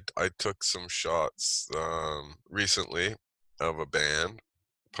 So I took some shots recently of a band,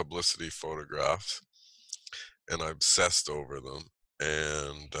 publicity photographs, and I obsessed over them.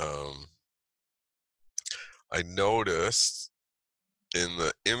 And I noticed in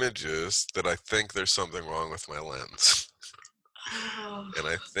the images that I think there's something wrong with my lens. Oh, And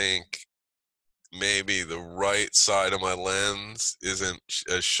I think maybe the right side of my lens isn't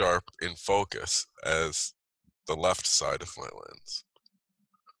as sharp in focus as the left side of my lens.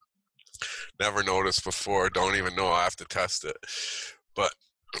 Never noticed before, don't even know, I have to test it. But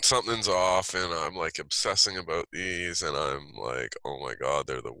something's off, and I'm like obsessing about these, and I'm like, oh my God,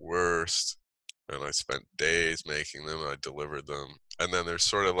 they're the worst. And I spent days making them, I delivered them. And then there's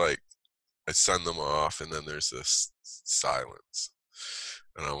sort of like, I send them off, and then there's this silence.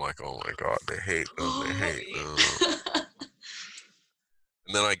 And I'm like, oh my God, they hate them, they oh. hate them.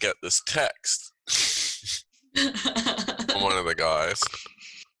 And then I get this text from one of the guys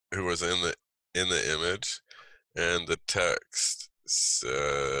who was in the image, and the text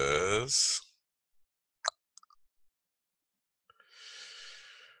says,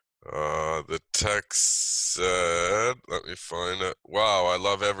 the text said, let me find it. Wow, I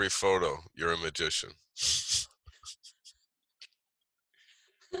love every photo. You're a magician.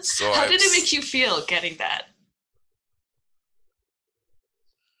 So How I've did it make you feel getting that?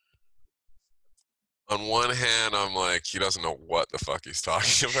 on one hand, I'm like, he doesn't know what the fuck he's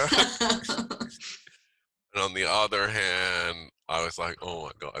talking about. And on the other hand, I was like, oh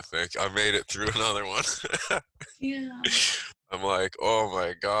my God, thank you. I made it through another one. Yeah. I'm like, oh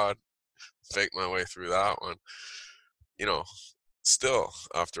my God, fake my way through that one. You know, still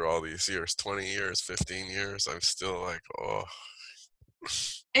after all these years, 20 years, 15 years, I'm still like, oh,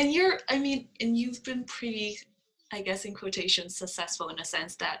 And I mean, and you've been pretty, I guess, in quotations, successful in a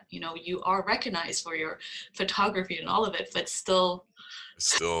sense that, you know, you are recognized for your photography and all of it, but still,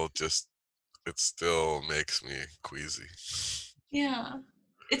 still just, it still makes me queasy. yeah,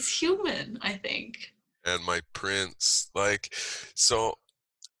 it's human, I think. And my prints, like, so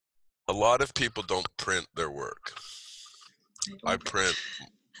a lot of people don't print their work. I I don't. print,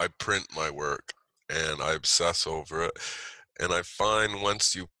 I print my work, and I obsess over it. And I find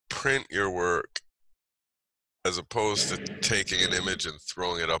once you print your work, as opposed to taking an image and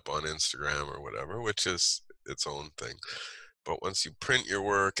throwing it up on Instagram or whatever, which is its own thing. But once you print your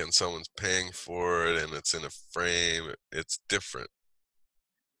work and someone's paying for it and it's in a frame, it's different.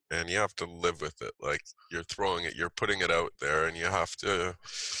 And you have to live with it. Like, you're throwing it, you're putting it out there, and you have to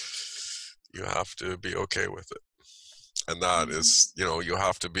be okay with it. And that Yeah. is, you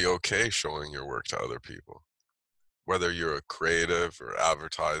have to be okay showing your work to other people, whether you're a creative or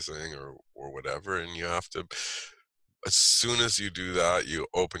advertising or whatever. And you have to, as soon as you do that, you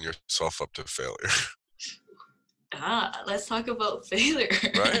open yourself up to failure. Let's talk about failure.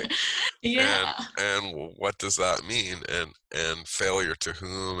 Right? and Yeah. and what does that mean, and failure to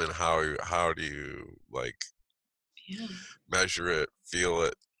whom, and how do you, like, Yeah. measure it, feel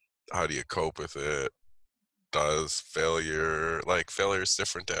it, how do you cope with it? Does failure is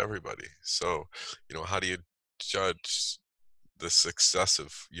different to everybody, so how do you judge the success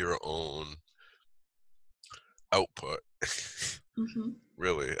of your own output? Hmm.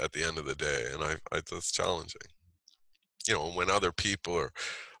 Really, at the end of the day, and I that's challenging. When other people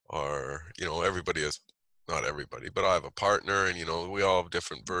are everybody has, not everybody, but I have a partner, and we all have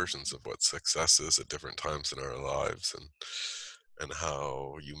different versions of what success is at different times in our lives, and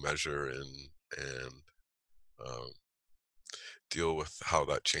how you measure and um, deal with how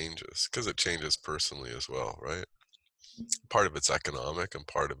that changes, because it changes personally as well, right? Part of it's economic, and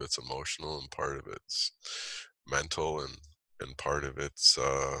part of it's emotional, and part of it's mental, and part of it's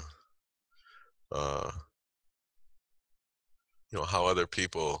uh how other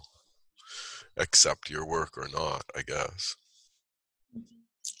people accept your work or not, I guess.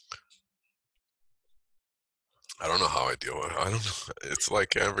 I don't know how I deal with it. I don't know. It's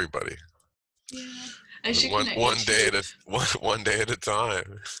like everybody. Yeah. I should One connect you one day to at a one day at a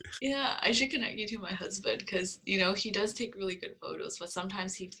time. Yeah, I should connect you to my husband because he does take really good photos, but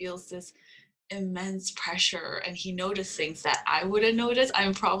sometimes he feels this immense pressure and he noticed things that I wouldn't notice.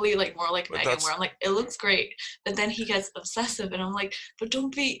 I'm probably like more like But Megan, where that's I'm like, it looks great, but then he gets obsessive, and I'm like, but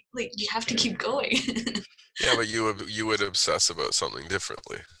don't be like, you have to keep going. yeah, but you would obsess about something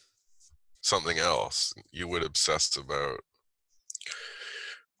differently, something else. You would obsess about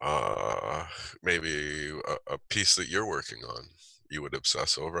uh maybe a piece that you're working on. You would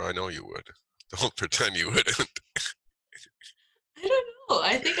obsess over. I know you would. Don't pretend you wouldn't. I don't know.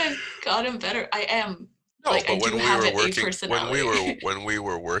 I think I've gotten better. I am No, like, I but do when we have were an A working, personality. when we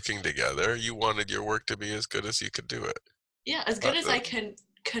were working together, you wanted your work to be as good as you could do it. Yeah, as good That, as I can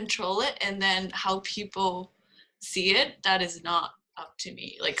control it, and then how people see it, that is not up to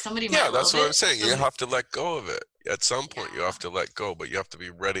me. Like, somebody yeah, might that's love what I'm it, saying. You somebody, have to let go of it. At some point, you yeah. have to let go, but you have to be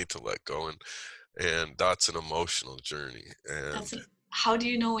ready to let go, and that's an emotional journey. That's And an, how do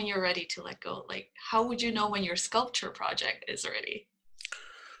you know when you're ready to let go? Like, how would you know when your sculpture project is ready?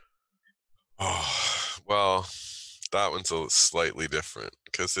 oh, well, that one's a slightly different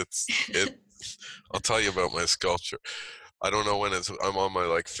because it. I'll tell you about my sculpture. I don't know when I'm on my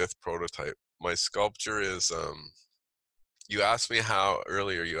like fifth prototype. My sculpture is you asked me how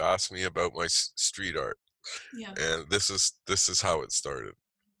earlier. You asked me about my street art, Yeah. and this is how it started.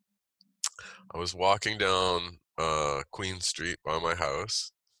 I was walking down Queen Street by my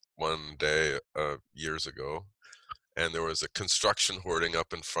house one day years ago, and there was a construction hoarding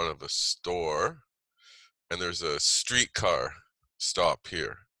up in front of a store, and there's a streetcar stop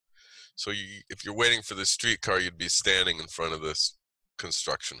here. So if you're waiting for the streetcar, you'd be standing in front of this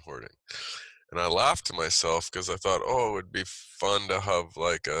construction hoarding. And I laughed to myself because I thought, oh, it would be fun to have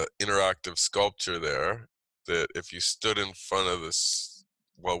like a interactive sculpture there that if you stood in front of this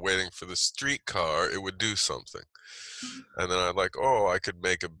while waiting for the streetcar, it would do something. And then I'm like, oh, I could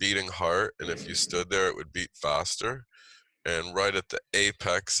make a beating heart, and if you stood there, it would beat faster. And right at the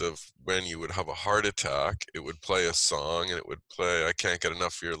apex of when you would have a heart attack, it would play a song, and it would play I Can't Get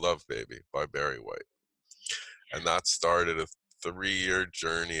Enough of Your Love, Baby by Barry White. And that started a 3-year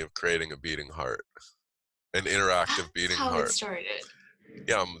journey of creating a beating heart, an interactive That's beating how it heart. started.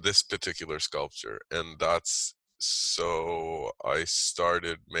 Yeah, this particular sculpture. And that's so I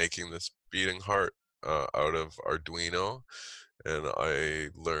started making this beating heart out of Arduino, and I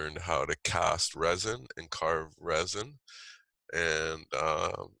learned how to cast resin and carve resin, and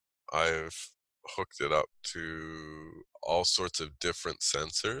I've hooked it up to all sorts of different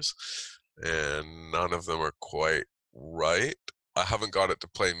sensors, and none of them are quite right. I haven't got it to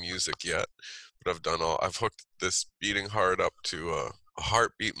play music yet, but I've hooked this beating heart up to a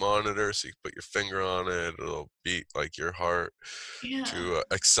heartbeat monitor, so you can put your finger on it, it'll beat like your heart, Yeah. to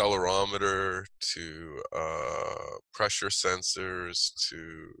accelerometer, to pressure sensors,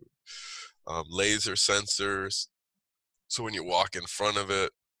 to laser sensors. So when you walk in front of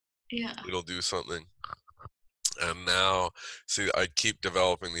it, Yeah. it'll do something. And now, see, I keep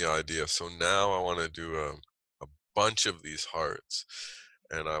developing the idea. So now I want to do a bunch of these hearts,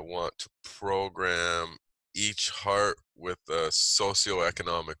 and I want to program each heart with a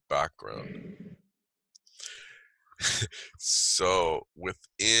socioeconomic background. So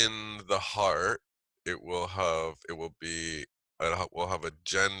within the heart, it will have a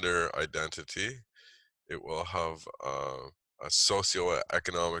gender identity. It will have a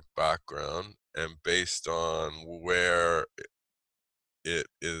socioeconomic background, and based on where it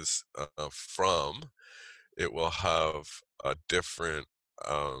is from, it will have a different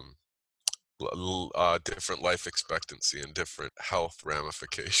um, different life expectancy and different health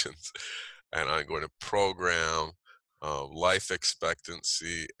ramifications. And I'm going to program life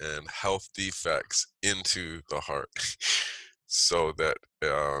expectancy and health defects into the heart so that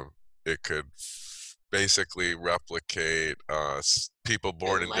it could basically replicate people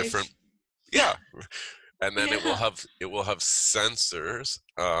born Real in different, life. yeah. And then Yeah. it will have sensors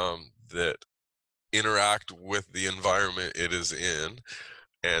that interact with the environment it is in,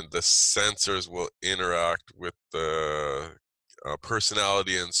 and the sensors will interact with the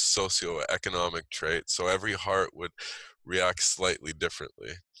personality and socioeconomic traits. So every heart would react slightly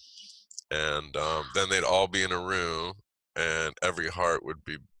differently, and then they'd all be in a room, and every heart would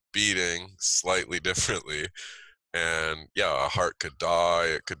be beating slightly differently. And yeah, a heart could die.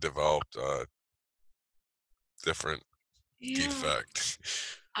 It could develop a different Yeah. defect.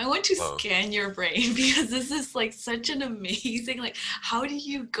 I want to Um, scan your brain because this is like such an amazing, like, how do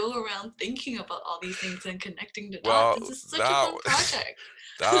you go around thinking about all these things and connecting the dots? well, This is such a that fun project.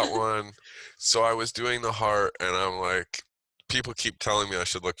 that one. So I was doing the heart, and I'm like, people keep telling me I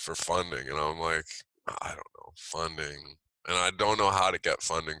should look for funding, and I'm like, I don't know, funding, and I don't know how to get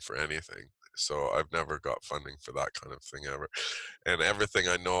funding for anything. So I've never got funding for that kind of thing ever. And everything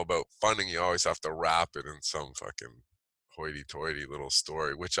I know about funding, you always have to wrap it in some fucking hoity-toity little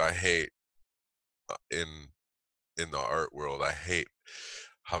story, which I hate in the art world. I hate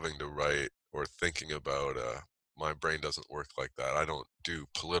having to write or thinking about my brain doesn't work like that. I don't do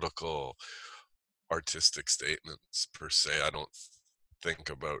political artistic statements per se. I don't think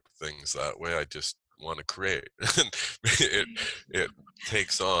about things that way. I just want to create. And it Right. it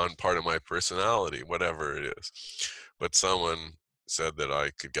takes on part of my personality, whatever it is. But someone said that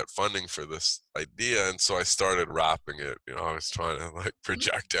I could get funding for this idea, and so I started rapping it. I was trying to like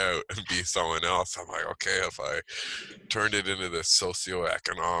project out and be someone else. I'm like, okay, if I turned it into this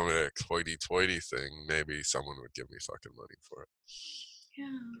socioeconomic hoity-toity thing, maybe someone would give me fucking money for it.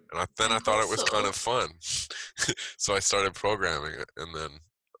 Yeah. And then I I thought hope it was kind so. of fun. So I started programming it, and then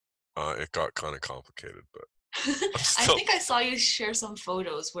it got kind of complicated, but I'm I still, think I saw you share some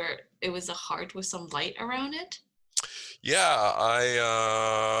photos where it was a heart with some light around it.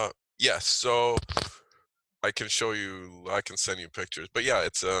 yeah, yes, so I can send you pictures, but yeah,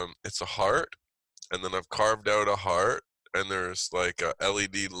 it's a heart, and then I've carved out a heart, and there's like a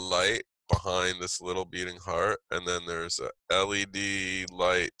LED light behind this little beating heart, and then there's LED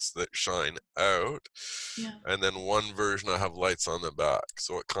lights that shine out, Yeah. and then one version I have lights on the back,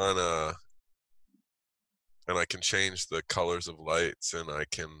 so it kind of, and I can change the colors of lights, and I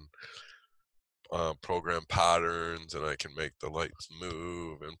can program patterns, and I can make the lights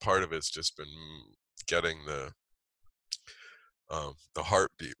move, and part of it's just been getting the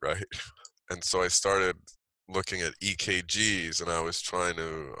heartbeat right. And so I started looking at EKGs, and I was trying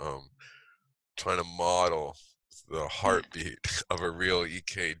to model the Yeah. heartbeat of a real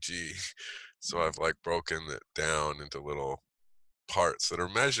EKG. So I've like broken it down into little parts that are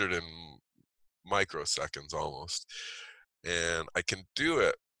measured in microseconds almost, and I can do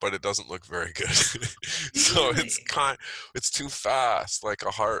it, but it doesn't look very good. So Really? it's too fast. Like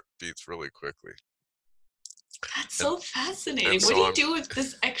a heart beats really quickly, That's and so fascinating. What do so you do with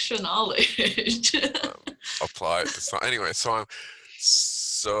this extra knowledge? um, apply it to some anyway. So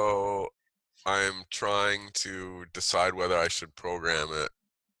I'm trying to decide whether I should program it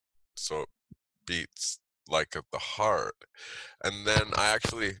so it beats like the heart. And then I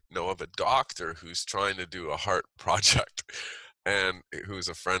actually know of a doctor who's trying to do a heart project, and who's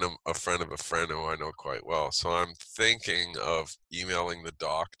a friend who I know quite well. So I'm thinking of emailing the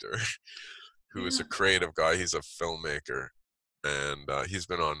doctor, who is Yeah. a creative guy. He's a filmmaker, and he's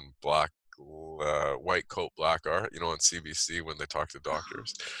been on White Coat Black Art, on CBC when they talk to Oh,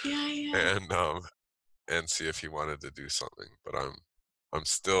 doctors, yeah, yeah. and see if he wanted to do something. But I'm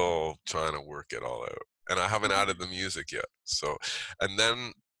still trying to work it all out, and I haven't Yeah. added the music yet. So, and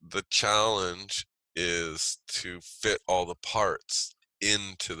then the challenge is to fit all the parts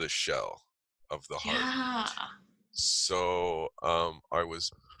into the shell of the heart. Yeah. So I was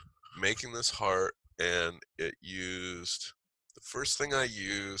making this heart, and the first thing I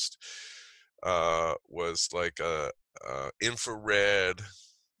used was like a infrared.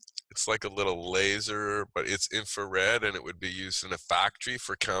 It's like a little laser, but it's infrared, and it would be used in a factory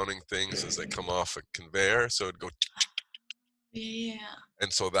for counting things as they come off a conveyor. So it'd go, Yeah.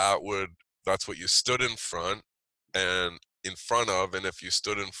 and so that's what you stood in front of, and if you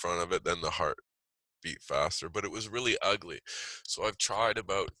stood in front of it, then the heart beat faster. But it was really ugly. So I've tried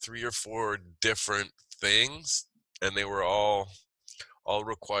about 3 or 4 different things, and they were all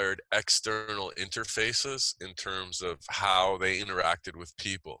required external interfaces in terms of how they interacted with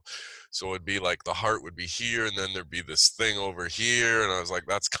people. So it'd be like the heart would be here, and then there'd be this thing over here, and I was like,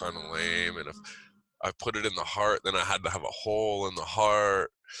 that's kind of lame. And if Oh. I put it in the heart, then I had to have a hole in the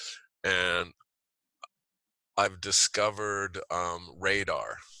heart. And I've discovered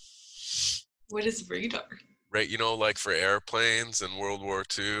radar. What is radar? Right, like for airplanes in World War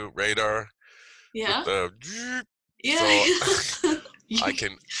II, radar with Yeah. the so Yeah. I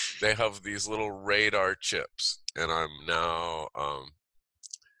can they have these little radar chips, and I'm now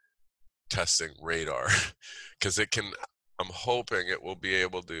testing radar because I'm hoping it will be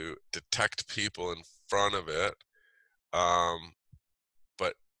able to detect people in front of it, um,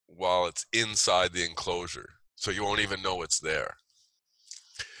 but while it's inside the enclosure, so you won't even know it's there.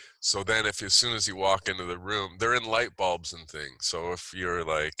 So then as soon as you walk into the room, they're in light bulbs and things. So if you're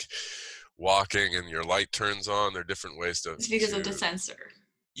like walking and your light turns on, there are different ways to It's because of the sensor.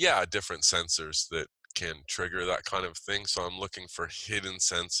 yeah, different sensors that can trigger that kind of thing. So I'm looking for hidden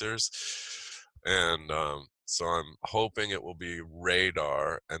sensors, and so I'm hoping it will be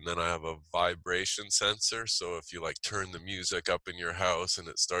radar, and then I have a vibration sensor. So if you like turn the music up in your house and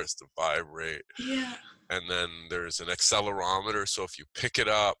it starts to vibrate, Yeah. and then there's an accelerometer. So if you pick it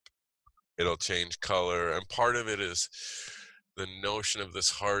up, it'll change color. And part of it is the notion of this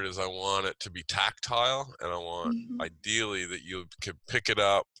heart is I want it to be tactile, and I want Hmm. ideally that you could pick it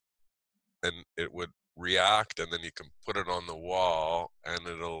up and it would react, and then you can put it on the wall and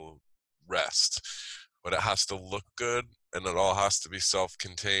it'll rest. But it has to look good, and it all has to be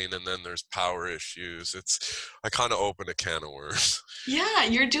self-contained, and then there's power issues. It's I kind of open a can of worms. Yeah,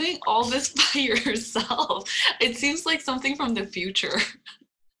 you're doing all this by yourself. It seems like something from the future,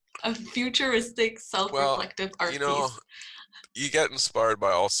 a futuristic, Well, self-reflective you art know, piece. you get inspired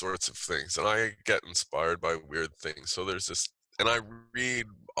by all sorts of things, and I get inspired by weird things. So there's this, and I read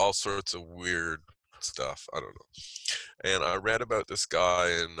all sorts of weird stuff. I don't know. And I read about this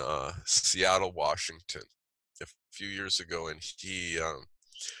guy in Seattle, Washington, a few years ago, and he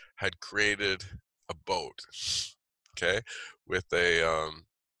had created a boat, okay, with a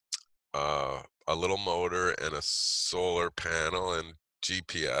little motor and a solar panel and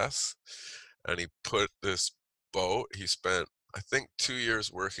GPS, and he put this boat. He spent, I think, 2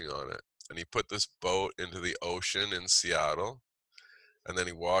 years working on it, and he put this boat into the ocean in Seattle, and then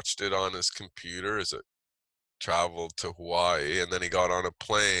he watched it on his computer as it traveled to Hawaii, and then he got on a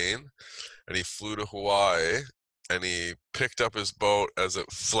plane and he flew to Hawaii, and he picked up his boat as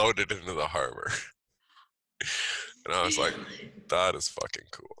it floated into the harbor. And I was like, Really? that is fucking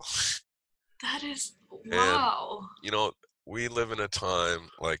cool. That is, And, wow. you know, we live in a time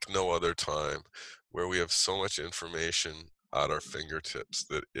like no other time where we have so much information at our fingertips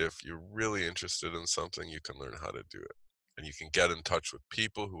that if you're really interested in something, you can learn how to do it. And you can get in touch with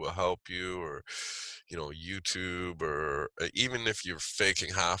people who will help you, or, YouTube, or even if you're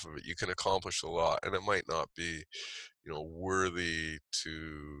faking half of it, you can accomplish a lot. And it might not be, worthy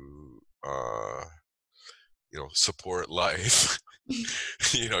to, support life.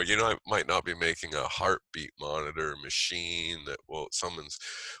 Might not be making a heartbeat monitor machine that will summons,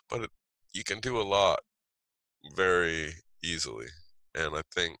 but you can do a lot very easily. And I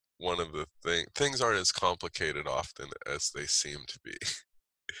think one of the things aren't as complicated often as they seem to be.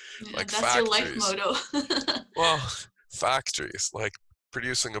 Yeah, Like that's your life factories. motto. Well, factories, like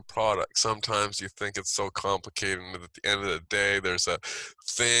producing a product. Sometimes you think it's so complicated, and at the end of the day, there's a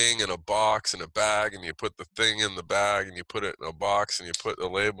thing in a box in a bag, and you put the thing in the bag, and you put it in a box, and you put the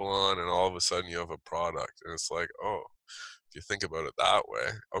label on, and all of a sudden you have a product. And it's like, oh, if you think about it that way,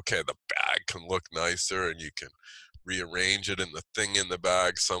 okay, the bag can look nicer, and you can rearrange it in the thing in the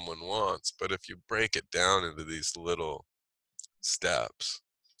bag someone wants. But if you break it down into these little steps,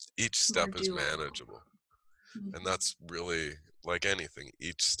 each More step is doable. manageable. And Mhm. that's really like anything,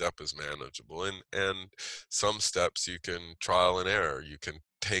 each step is manageable, and some steps you can trial and error. You can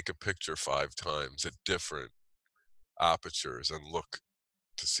take a picture 5 times at different apertures and look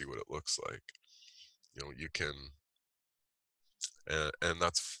to see what it looks like. You can, and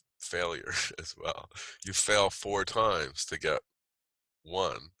that's failure as well. You fail 4 times to get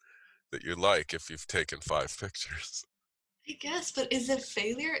one that you like if you've taken 5 pictures. I guess, but is it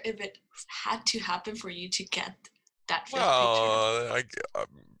failure if it had to happen for you to get that fifth picture? Well,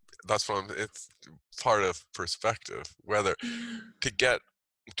 that's what it's part of perspective. Whether Yeah. to get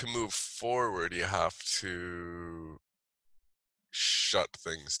to move forward, you have to shut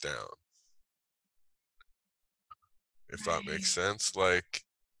things down, if that makes Right. sense. Like,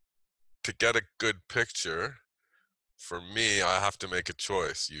 to get a good picture, for me, I have to make a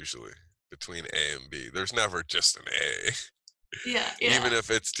choice usually between A and B. There's never just an A. Yeah, Even yeah, if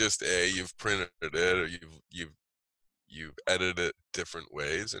it's just A, you've printed it, or you've edited it different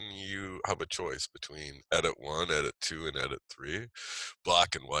ways, and you have a choice between edit 1, edit 2, and edit 3,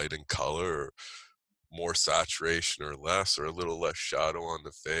 black and white and color, or more saturation or less, or a little less shadow on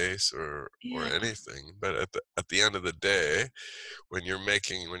the face, or yeah, anything. But at the end of the day, when you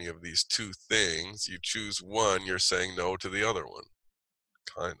have these two things, you choose one, you're saying no to the other one,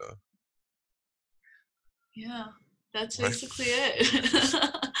 kind of. yeah. That's Right? basically it.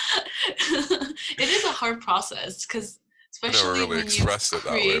 It is a hard process because, I never especially really when you expressed it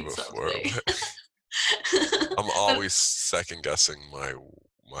that way create before, something. but I'm But always second guessing my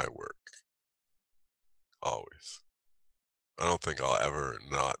work. Always. I don't think I'll ever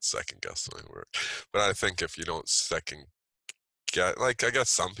not second guess my work. But I think if you don't second guess, like, I guess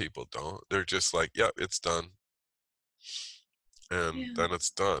some people don't. They're just like, yep, it's done. And yeah, then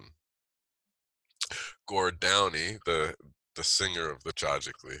it's done. Gord Downey, the singer of the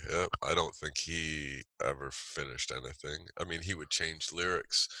Tragically Hip. I don't think he ever finished anything. I mean, he would change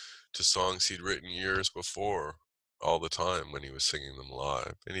lyrics to songs he'd written years before all the time when he was singing them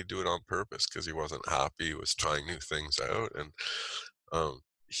live, and he'd do it on purpose because he wasn't happy. He was trying new things out, and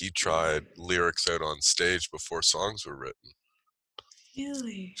he tried lyrics out on stage before songs were written,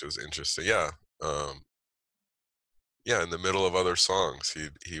 Really? which was interesting. Yeah, um, yeah. In the middle of other songs,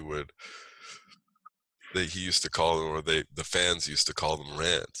 he would he used to call them, or the fans used to call them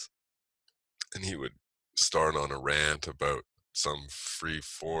rants, and he would start on a rant about some free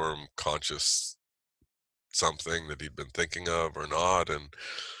form conscious something that he'd been thinking of or not, and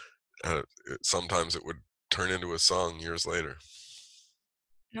sometimes it would turn into a song years later.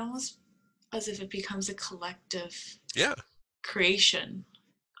 It almost as if it becomes a collective Yeah, creation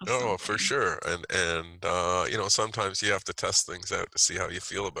of oh, for something. sure. And sometimes you have to test things out to see how you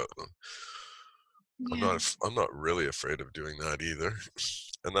feel about them. Yeah. I'm not really afraid of doing that either,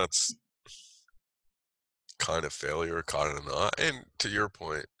 and that's kind of failure, kind of not. And to your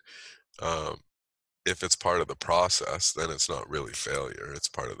point, um, if it's part of the process, then it's not really failure. It's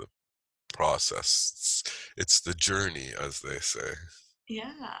part of the process. It's the journey, as they say.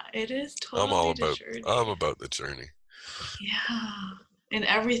 Yeah, it is I'm all totally the about I'm journey. about the journey. Yeah. In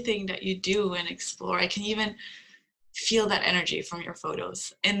everything that you do and explore, I can even feel that energy from your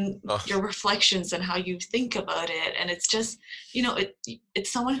photos and Uh, your reflections and how you think about it. And it's just,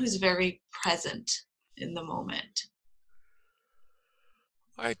 it's someone who's very present in the moment.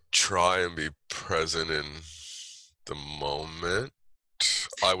 I try and be present in the moment.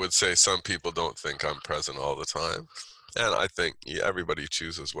 I would say some people don't think I'm present all the time. And I think everybody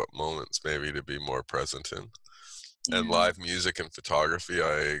chooses what moments maybe to be more present in. And Yeah. live music and photography,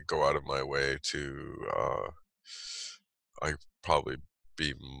 I go out of my way to, I probably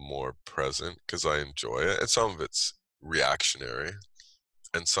be more present because I enjoy it. And some of it's reactionary,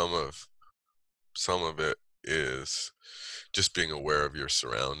 and some of it is just being aware of your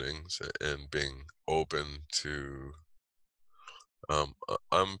surroundings and being open to.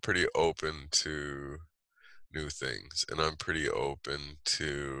 I'm pretty open to new things, and I'm pretty open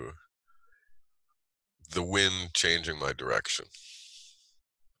to the wind changing my direction.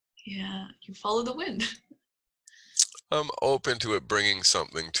 Yeah. You follow the wind. I'm open to it bringing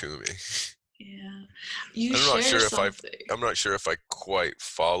something to me. Yeah. You I'm not share sure if something. I'm not sure if I quite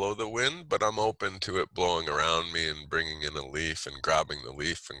follow the wind, but I'm open to it blowing around me and bringing in a leaf and grabbing the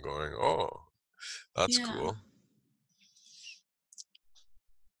leaf and going, "Oh, that's Yeah. cool."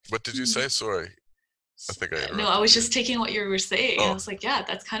 What did you Hmm. say? Sorry, I think I No, I was interrupted you. just taking what you were saying. I Oh, was like, yeah,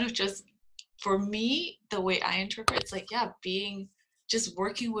 that's kind of just, for me, the way I interpret it's like, yeah, being just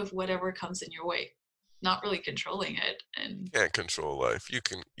working with whatever comes in your way, not really controlling it. And can't control life. You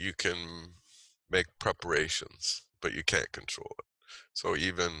can make preparations, but you can't control it. So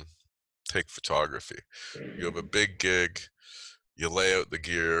even take photography. You have a big gig, you lay out the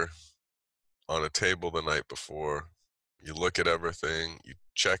gear on a table the night before, you look at everything, you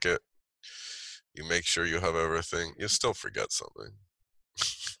check it, you make sure you have everything, you still forget something.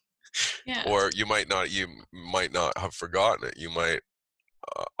 yeah, Or you might not have forgotten it. You might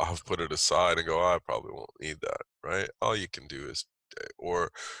have put it aside and go, "Oh, I probably won't need that," right? All you can do is,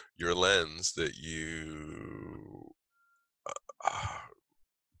 or your lens that you uh,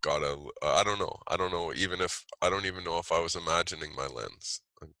 gotta. I don't know. Even if I don't even know if I was imagining my lens.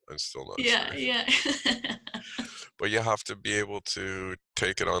 I'm still not yeah, sure. yeah. But you have to be able to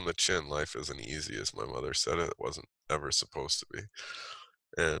take it on the chin. Life isn't easy, as my mother said it. It wasn't ever supposed to be.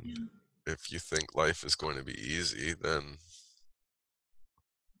 And if you think life is going to be easy, then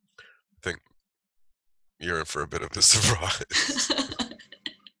I think you're in for a bit of a surprise.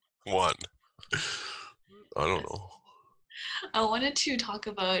 One. I don't Yes. know. I wanted to talk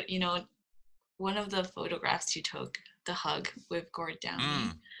about, one of the photographs you took, the hug with Gord Mm.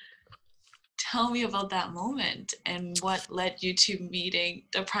 Downie. Tell me about that moment and what led you to meeting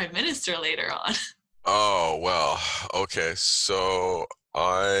the Prime Minister later on. Oh, well, okay. So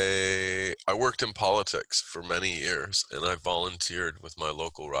I worked in politics for many years, and I volunteered with my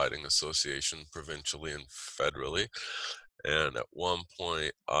local riding association provincially and federally. And at one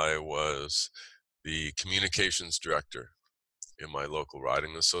point I was the communications director in my local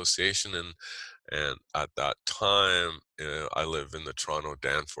riding association, and at that time, I live in the Toronto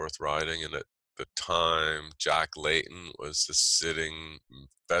Danforth riding, and at the time Jack Layton was the sitting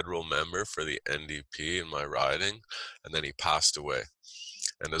federal member for the NDP in my riding, and then he passed away,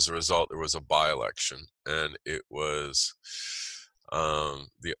 and as a result there was a by-election, and it was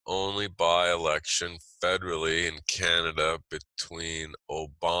The only by-election federally in Canada between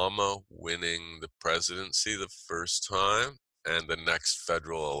Obama winning the presidency the first time and the next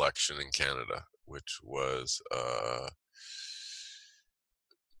federal election in Canada, which was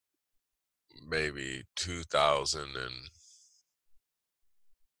maybe 2000 and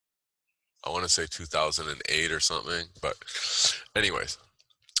I want to say 2008 or something. But anyways,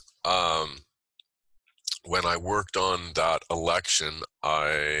 when I worked on that election,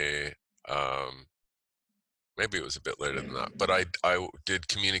 maybe it was a bit later than that, but I did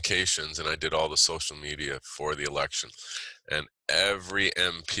communications and I did all the social media for the election. And every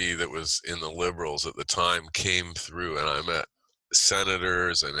MP that was in the Liberals at the time came through, and I met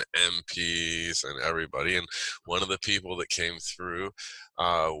senators and MPs and everybody. And one of the people that came through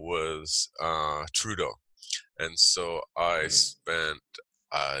was Trudeau. And so I spent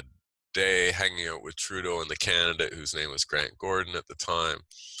a day hanging out with Trudeau and the candidate whose name was Grant Gordon at the time.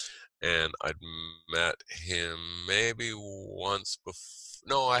 And I'd met him maybe once before.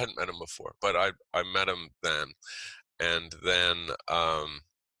 No, I hadn't met him before, but I met him then. And then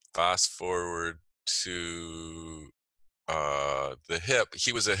fast forward to the Hip.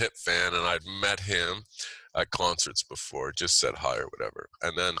 He was a Hip fan, and I'd met him at concerts before, just said hi or whatever.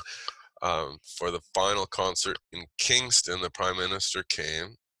 And then for the final concert in Kingston, the Prime Minister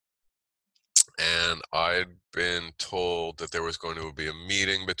came, and I'd been told that there was going to be a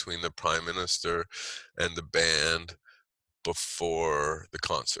meeting between the Prime Minister and the band before the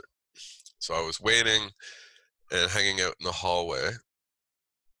concert. So I was waiting and hanging out in the hallway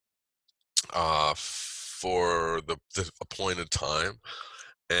for the appointed time,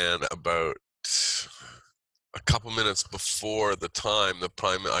 and about a couple minutes before the time,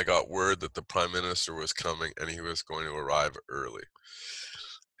 I got word that the Prime Minister was coming and he was going to arrive early.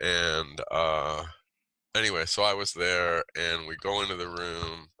 And anyway, so I was there, and we go into the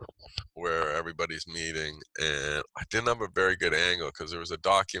room where everybody's meeting, and I didn't have a very good angle because there was a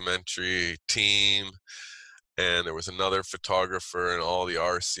documentary team, and there was another photographer and all the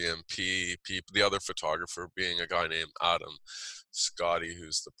RCMP people, the other photographer being a guy named Adam Scotty,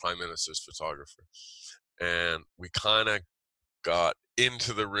 who's the Prime Minister's photographer. And we kind of got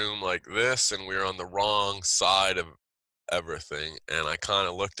into the room like this, and we were on the wrong side of everything. And I kind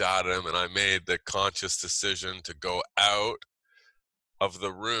of looked at him, and I made the conscious decision to go out of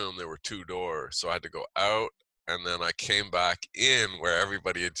the room. There were two doors, so I had to go out, and then I came back in where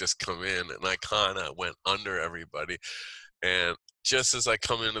everybody had just come in, and I kind of went under everybody. And just as I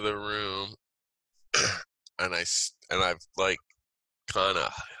come into the room, and I've like kind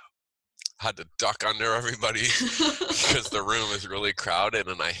of had to duck under everybody because the room is really crowded,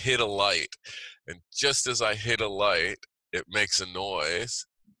 and I hit a light, and just as I hit a light, it makes a noise.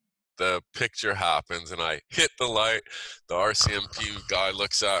 The picture happens, and I hit the light. The RCMP guy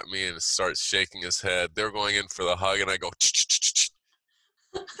looks at me and starts shaking his head. They're going in for the hug, and I go,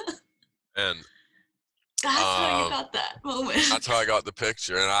 and That's how you got that moment. That's how I got the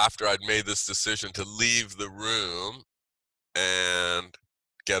picture. And after I'd made this decision to leave the room and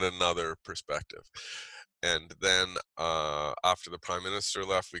get another perspective. And then after the Prime Minister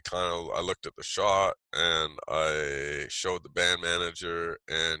left, I looked at the shot, and I showed the band manager,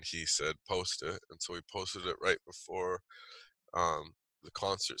 and he said, post it. And so we posted it right before the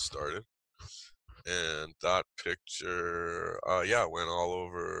concert started. And that picture, went all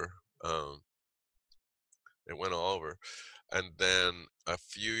over. It went all over. And then a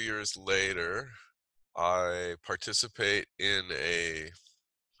few years later, I participate in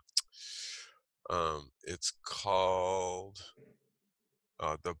it's called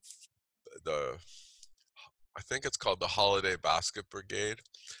I think it's called the Holiday Basket Brigade,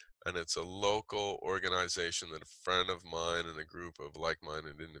 and it's a local organization that a friend of mine and a group of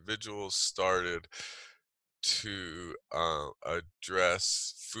like-minded individuals started to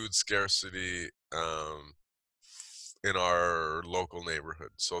address food scarcity in our local neighborhood.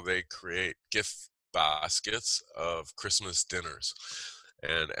 So they create gift baskets of Christmas dinners,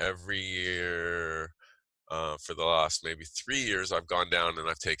 and every year for the last maybe 3 years, I've gone down and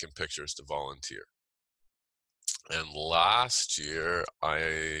I've taken pictures to volunteer. And last year,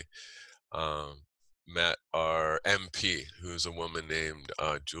 I met our MP, who's a woman named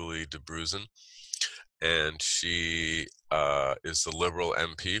Julie DeBruzen, and she is the Liberal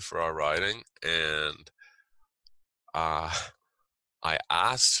MP for our riding. And I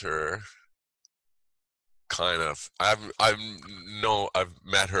asked her, I've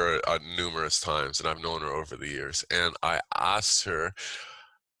met her numerous times, and I've known her over the years. And I asked her,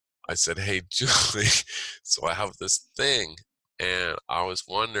 I said, hey, Julie, so I have this thing, and I was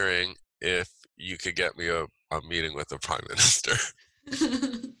wondering if you could get me a meeting with the prime minister.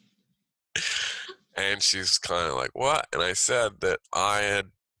 And she's kind of like, what? And I said that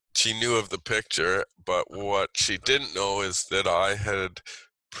she knew of the picture, but what she didn't know is that I had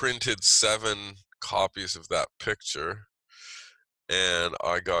printed 7 copies of that picture, and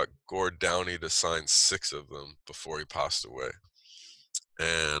I got Gord Downey to sign 6 of them before he passed away.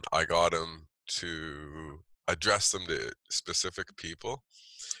 And I got him to address them to specific people.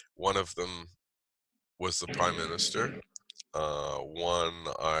 One of them was the prime minister. One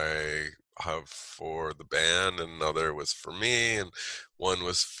I have for the band, and another was for me, and one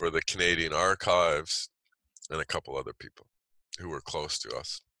was for the Canadian Archives, and a couple other people who were close to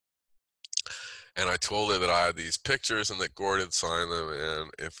us. And I told her that I had these pictures and that Gord had signed them,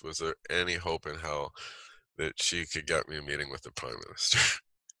 and if was there any hope in hell that she could get me a meeting with the prime minister.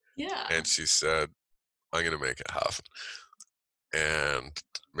 Yeah. And she said, I'm going to make it happen. And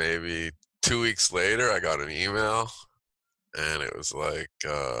maybe 2 weeks later, I got an email, and it was like,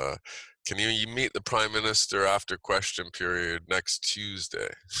 can you meet the prime minister after question period next Tuesday?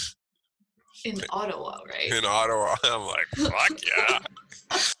 In Ottawa, right? In Ottawa. I'm like, fuck yeah.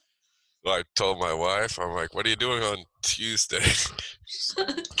 So I told my wife, I'm like, what are you doing on Tuesday?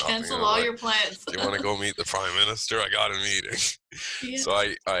 Cancel all your plans. Do you want to go meet the prime minister? I got a meeting. Yeah. So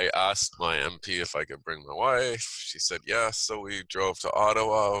I asked my MP if I could bring my wife. She said yes. So we drove to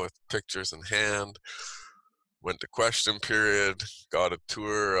Ottawa with pictures in hand, went to question period, got a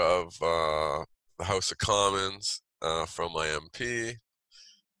tour of the House of Commons from my MP.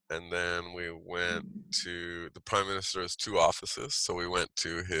 And then we went to, the prime minister has 2 offices. So we went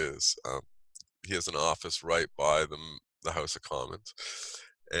to his, he has an office right by the House of Commons.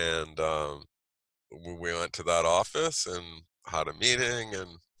 And we went to that office and had a meeting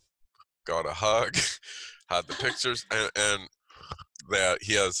and got a hug, had the pictures, and that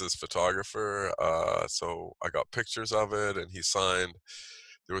he has his photographer. So I got pictures of it, and he signed.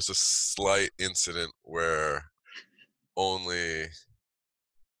 There was a slight incident where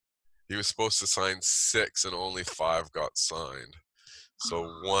he was supposed to sign 6 and only 5 got signed. So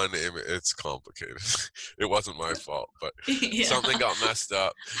one image, it's complicated. It wasn't my fault, but something got messed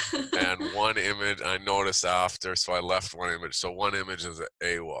up. And one image I noticed after, so I left one image. So one image is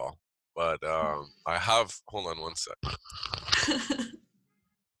AWOL. But I have, hold on one sec.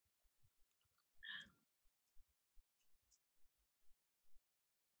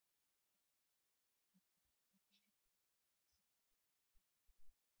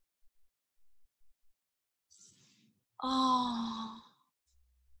 Oh.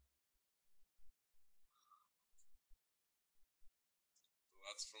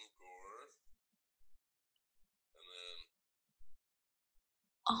 That's from Gord. And then.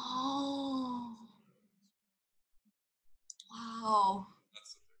 Oh. Wow.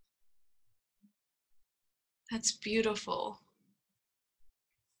 That's beautiful.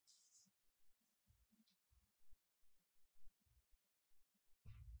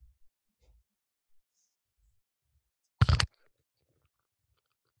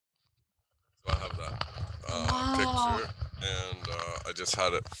 So I have that picture, and I just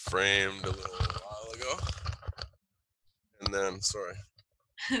had it framed a little while ago. And then, sorry.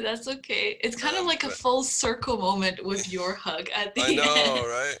 That's okay. It's kind of like a full circle moment with your hug at the end. I know,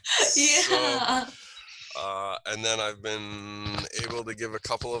 right? Yeah. So, and then I've been able to give a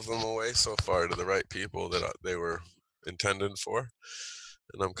couple of them away so far to the right people that they were intended for.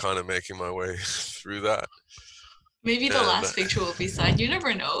 And I'm kind of making my way through that. Maybe the last picture will be signed. You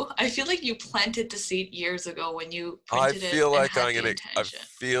never know. I feel like you planted the seed years ago when you printed it and had the intention. I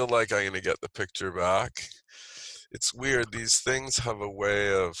feel like I'm gonna get the picture back. It's weird. These things have a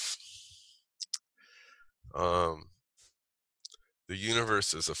way of. The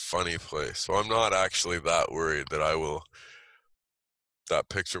universe is a funny place, so I'm not actually that worried that that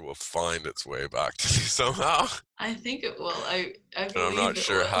picture will find its way back to me somehow. I think it will. I believe I'm not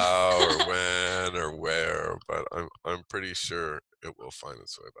sure will. how or when or where, but I'm pretty sure it will find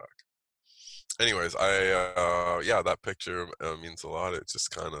its way back. Anyways, that picture means a lot. It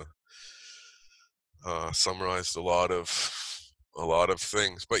just kind of summarized a lot of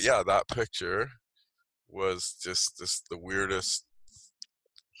things. But yeah, that picture was just the weirdest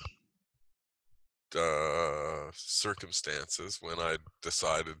circumstances when I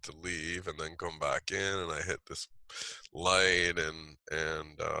decided to leave and then come back in, and I hit this light, and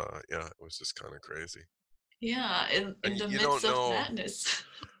it was just kind of crazy. Yeah, in the midst of madness.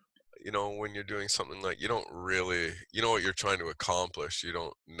 You know, when you're doing something like, you don't really, you know what you're trying to accomplish, you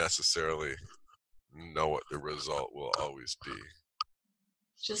don't necessarily know what the result will always be.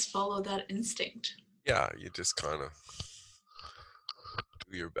 Just follow that instinct. Yeah, you just kind of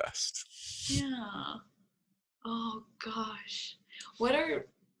do your best. Yeah. Oh gosh. What are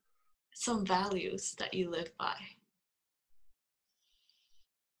some values that you live by?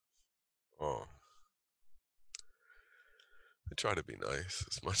 Oh, I try to be nice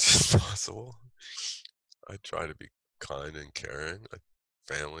as much as possible. I try to be kind and caring.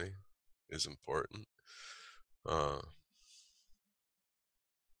 Family is important. Uh,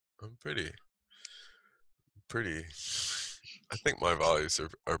 I'm pretty. I think my values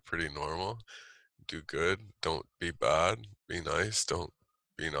are pretty normal. Do good. Don't be bad. Be nice. Don't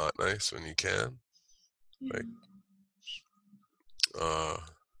be not nice when you can. Yeah. Like, uh,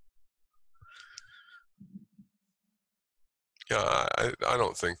 yeah, I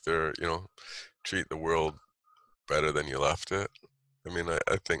don't think they're, treat the world better than you left it. I mean,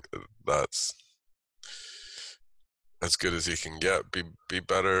 I think that's as good as you can get. Be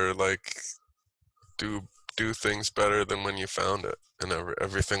better, like do do things better than when you found it, and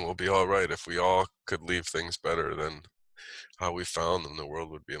everything will be all right. If we all could leave things better than how we found them, the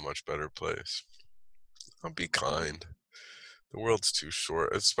world would be a much better place. And be kind. The world's too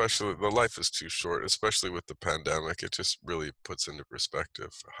short, especially the life is too short, especially with the pandemic. It just really puts into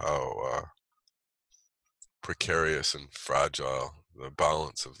perspective how precarious and fragile the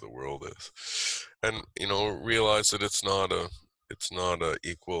balance of the world is, and realize that it's not a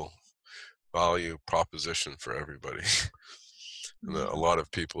equal value proposition for everybody. And that a lot of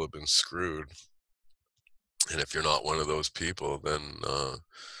people have been screwed, and if you're not one of those people,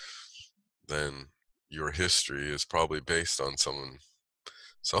 then your history is probably based on someone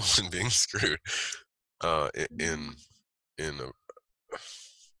being screwed, in a,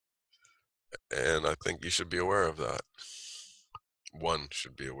 and I think you should be aware of that. One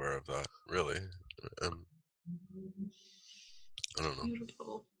should be aware of that, really. And I don't know.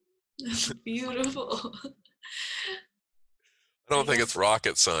 Beautiful. Beautiful. I I don't think it's guess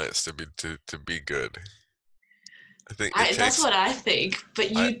rocket science to be good. I think it that's takes. what I think,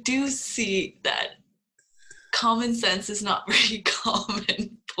 but I you do see that common sense is not very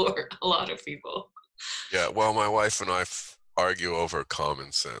common for a lot of people. Yeah. Well, my wife and I argue over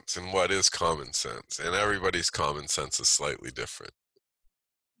common sense and what is common sense, and everybody's common sense is slightly different.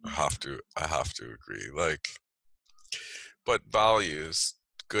 I have to agree. But values,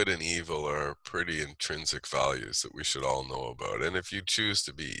 good and evil, are pretty intrinsic values that we should all know about. And if you choose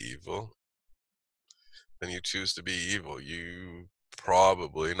to be evil, then you choose to be evil. You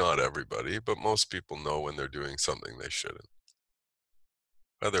probably, not everybody, but most people know when they're doing something they shouldn't.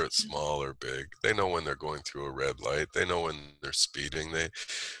 Whether it's small or big, they know when they're going through a red light. They know when they're speeding.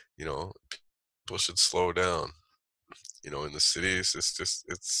 You know, people should slow down. In the cities,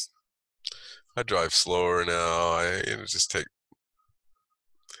 I drive slower now. I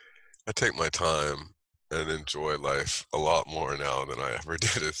take my time and enjoy life a lot more now than I ever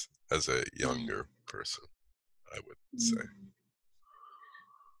did as a younger person, I would say.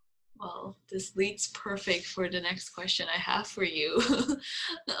 Well, this leads perfect for the next question I have for you.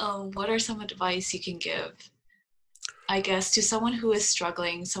 What are some advice you can give, I guess, to someone who is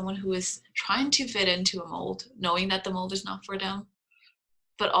struggling, someone who is trying to fit into a mold, knowing that the mold is not for them,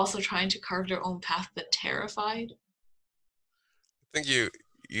 but also trying to carve their own path, but terrified? I think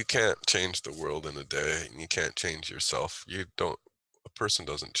you can't change the world in a day, and you can't change yourself. A person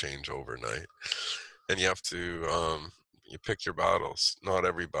doesn't change overnight, and you pick your battles. Not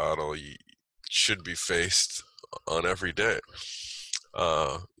every battle you should be faced on every day.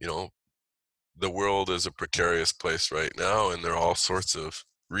 Uh, you know, the world is a precarious place right now, and there are all sorts of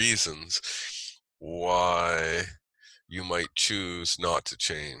reasons why you might choose not to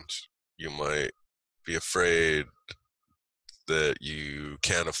change. You might be afraid that you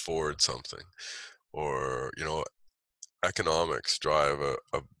can't afford something, or economics drive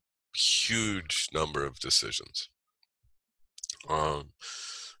a huge number of decisions.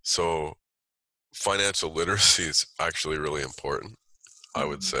 So financial literacy is actually really important, I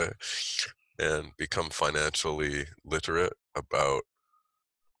would Mhm. say, and become financially literate about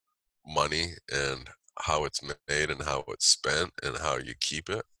money and how it's made and how it's spent and how you keep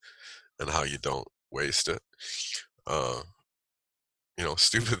it and how you don't waste it. Uh,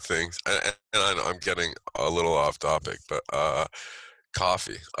 stupid things. And I know I'm getting a little off topic, but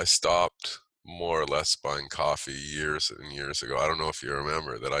coffee. I stopped more or less buying coffee years and years ago. I don't know if you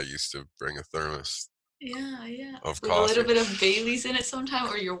remember that I used to bring a thermos Yeah, yeah. of With a little coffee. bit of Bailey's in it sometime,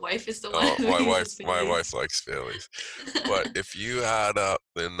 or your wife is the one No, who my uses wife, my Bailey's. wife likes Baileys. But if you add up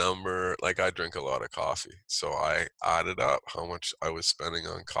the number, like I drink a lot of coffee, so I added up how much I was spending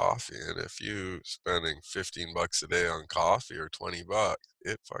on coffee, and if you spending $15 a day on coffee or $20,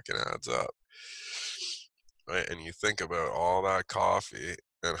 it fucking adds up. right? And you think about all that coffee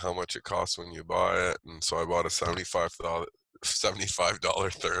and how much it costs when you buy it. And so I bought a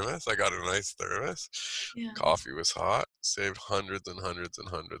 $75 thermos. I got a nice thermos. Yeah. Coffee was hot, saved hundreds and hundreds and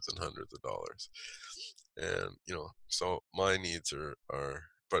hundreds and hundreds of dollars. And, so my needs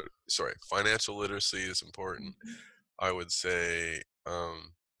but sorry, financial literacy is important. Mhm. I would say,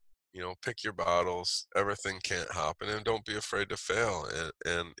 pick your battles. Everything can't happen, and don't be afraid to fail.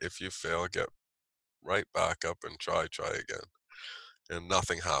 And if you fail, get right back up and try again. And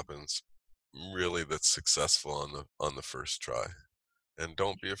nothing happens really that's successful on the first try. And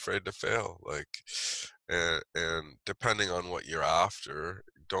don't be afraid to fail. And depending on what you're after,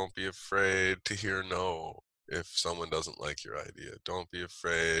 don't be afraid to hear no if someone doesn't like your idea. Don't be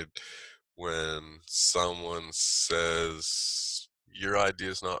afraid when someone says your idea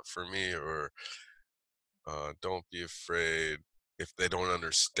is not for me, or don't be afraid if they don't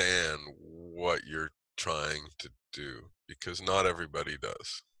understand what you're trying to do, because not everybody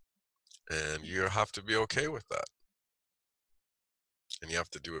does. And you have to be okay with that. And you have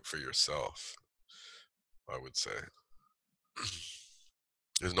to do it for yourself, I would say.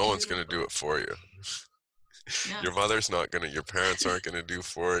 Because no one's going to do Beautiful. it for you. Yeah. Your mother's not going to, your parents aren't going to do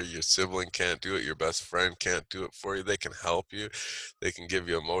for you. Your sibling can't do it. Your best friend can't do it for you. They can help you. They can give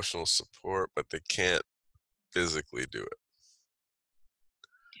you emotional support, but they can't physically do it.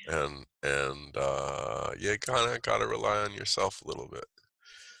 And you kind of got to rely on yourself a little bit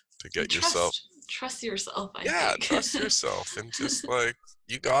to And get yourself. trust yourself, I Yeah, think. trust yourself and just like,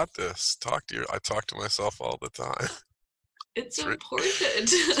 you got this. I talk to myself all the time. It's It's, ri- important.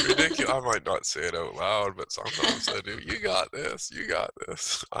 it's ridiculous. I might not say it out loud, but sometimes I do. You got this. You got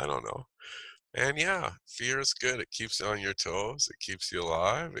this. I don't know. And yeah, fear is good. It keeps you on your toes. It keeps you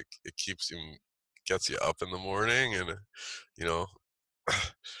alive. It gets you up in the morning. And, you know,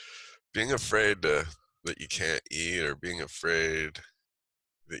 being afraid that you can't eat, or being afraid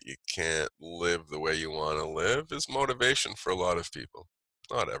that you can't live the way you want to live, is motivation for a lot of people.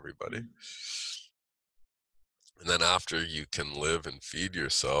 Not everybody. Yeah. And then after you can live and feed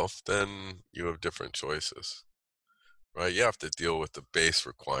yourself, then you have different choices, right? You have to deal with the base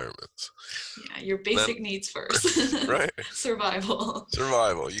requirements. Yeah, your And then, basic needs first. right? Survival.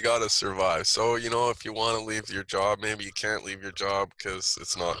 Survival. You got to survive. So, if you want to leave your job, maybe you can't leave your job because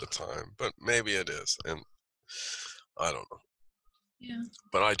it's not the time, but maybe it is. And I don't know. Yeah.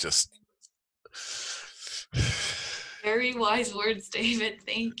 But I just, Very wise words, David.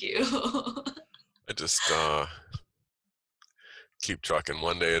 Thank you. I just keep trucking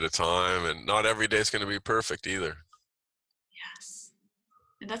one day at a time, and not every day is going to be perfect either. Yes.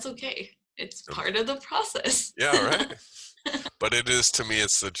 And that's okay. It's Um, part of the process. yeah, right. But it is, to me,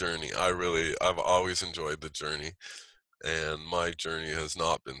 it's the journey. I've always enjoyed the journey, and my journey has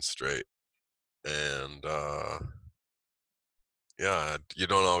not been straight. And yeah, you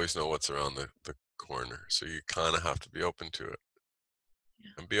don't always know what's around the corner, so you kind of have to be open to it,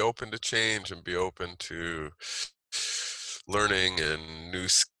 Yeah. and be open to change, and be open to learning and new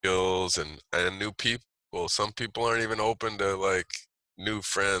skills and new people. Some people aren't even open to like new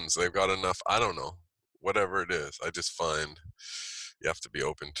friends. They've got enough. I don't know. Whatever it is, I just find you have to be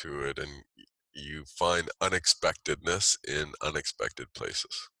open to it, and you find unexpectedness in unexpected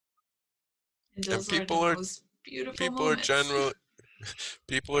places. And And those are the most beautiful people are moments. general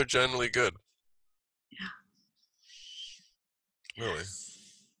people are generally good, Yeah. really,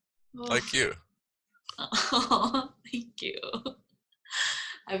 Yes. Oh, like you. thank you.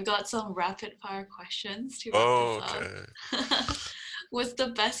 I've got some rapid fire questions to wrap this Oh, up. okay. What's the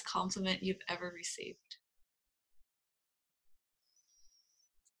best compliment you've ever received?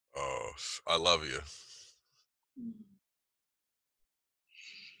 Oh, I love you.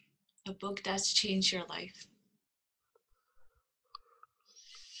 A book that's changed your life.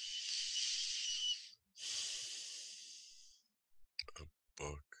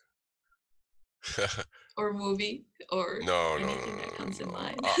 Book. Or movie or No, no, no, anything that no, comes in no.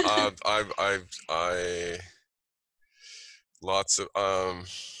 mind. I lots of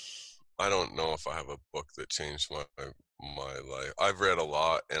I don't know if I have a book that changed my life. I've read a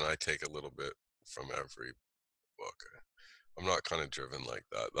lot, and I take a little bit from every book. I'm not kind of driven like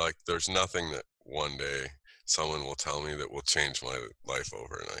that. Like, there's nothing that one day someone will tell me that will change my life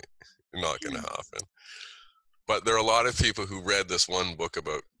overnight. Not going to Yeah. happen. But there are a lot of people who read this one book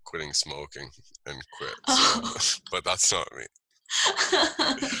about quitting smoking and quit. So, Oh. but that's not me.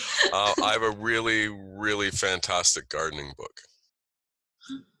 I have a really, really fantastic gardening book,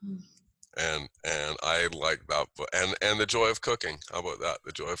 and I like that book. And The Joy of Cooking. How about that?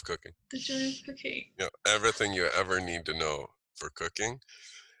 The Joy of Cooking. The joy of cooking. Everything you ever need to know for cooking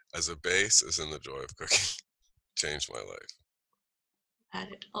as a base is in The Joy of Cooking. changed my life.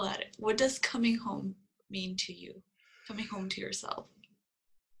 I'll add it. What does coming home mean to you? Coming home to yourself.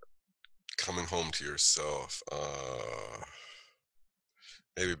 Coming home to yourself.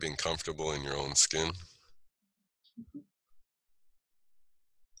 Maybe being comfortable in your own skin.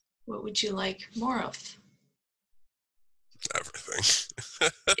 What would you like more of? Everything.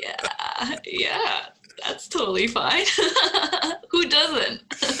 Yeah, that's totally fine. Who doesn't?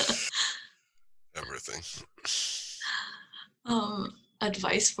 Everything.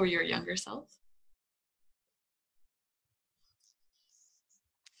 Advice for your younger self?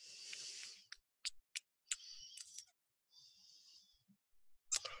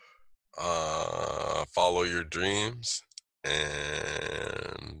 Follow your dreams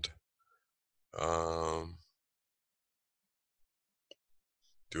and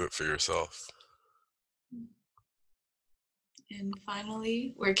do it for yourself. And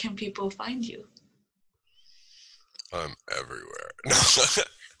finally, where can people find you? I'm everywhere.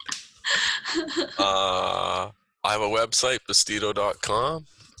 I have a website, Bastedo.com,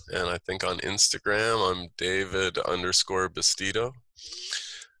 and I think on Instagram I'm David_Bastedo,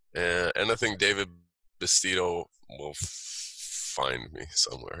 and I think David Bastedo will find me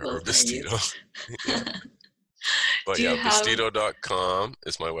somewhere, or Bastedo. Yeah. But yeah, Bastedo.com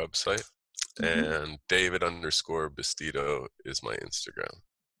is my website, and David_Bastedo is my Instagram.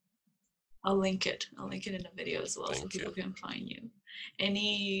 I'll link it. I'll link it in the video as well. Thank so people you. can find you.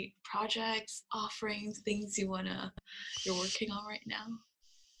 Any projects, offerings, things you're working on right now?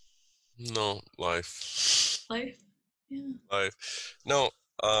 No, life. Life? Yeah. Life. No,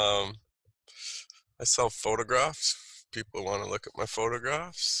 I sell photographs. People want to look at my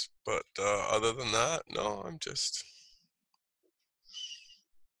photographs, but other than that, no, I'm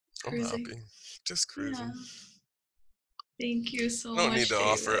Cruising. happy. Just cruising. Yeah. Thank you so I don't much, need to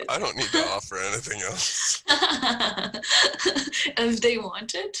David. offer anything else. If they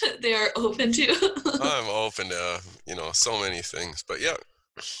want it, they are open to. I'm open to, so many things, but yeah,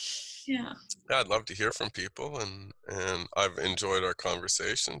 I'd love to hear from people, and I've enjoyed our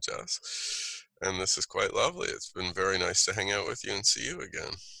conversation, Jess, and this is quite lovely. It's been very nice to hang out with you and see you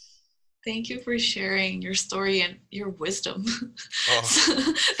again. Thank you for sharing your story and your wisdom.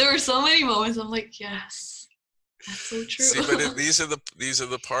 Oh. There were so many moments I'm like, yes, that's so true. See, but these are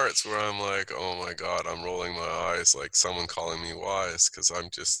the parts where I'm like, oh my God, I'm rolling my eyes like someone calling me wise, because I'm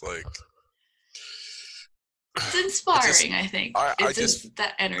just like, it's inspiring. I think it's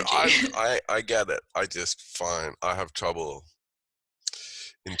that energy. I get it. I have trouble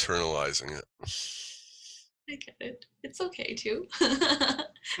internalizing it. I get it. It's okay too.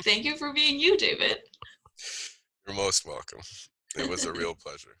 Thank you for being you, David. You're most welcome. It was a real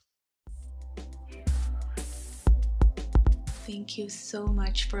pleasure. Thank you so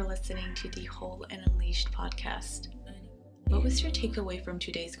much for listening to the Whole and Unleashed podcast. What was your takeaway from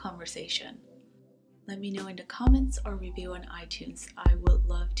today's conversation? Let me know in the comments or review on iTunes. I would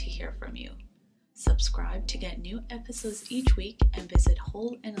love to hear from you. Subscribe to get new episodes each week and visit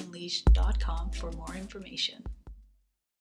wholeandunleashed.com for more information.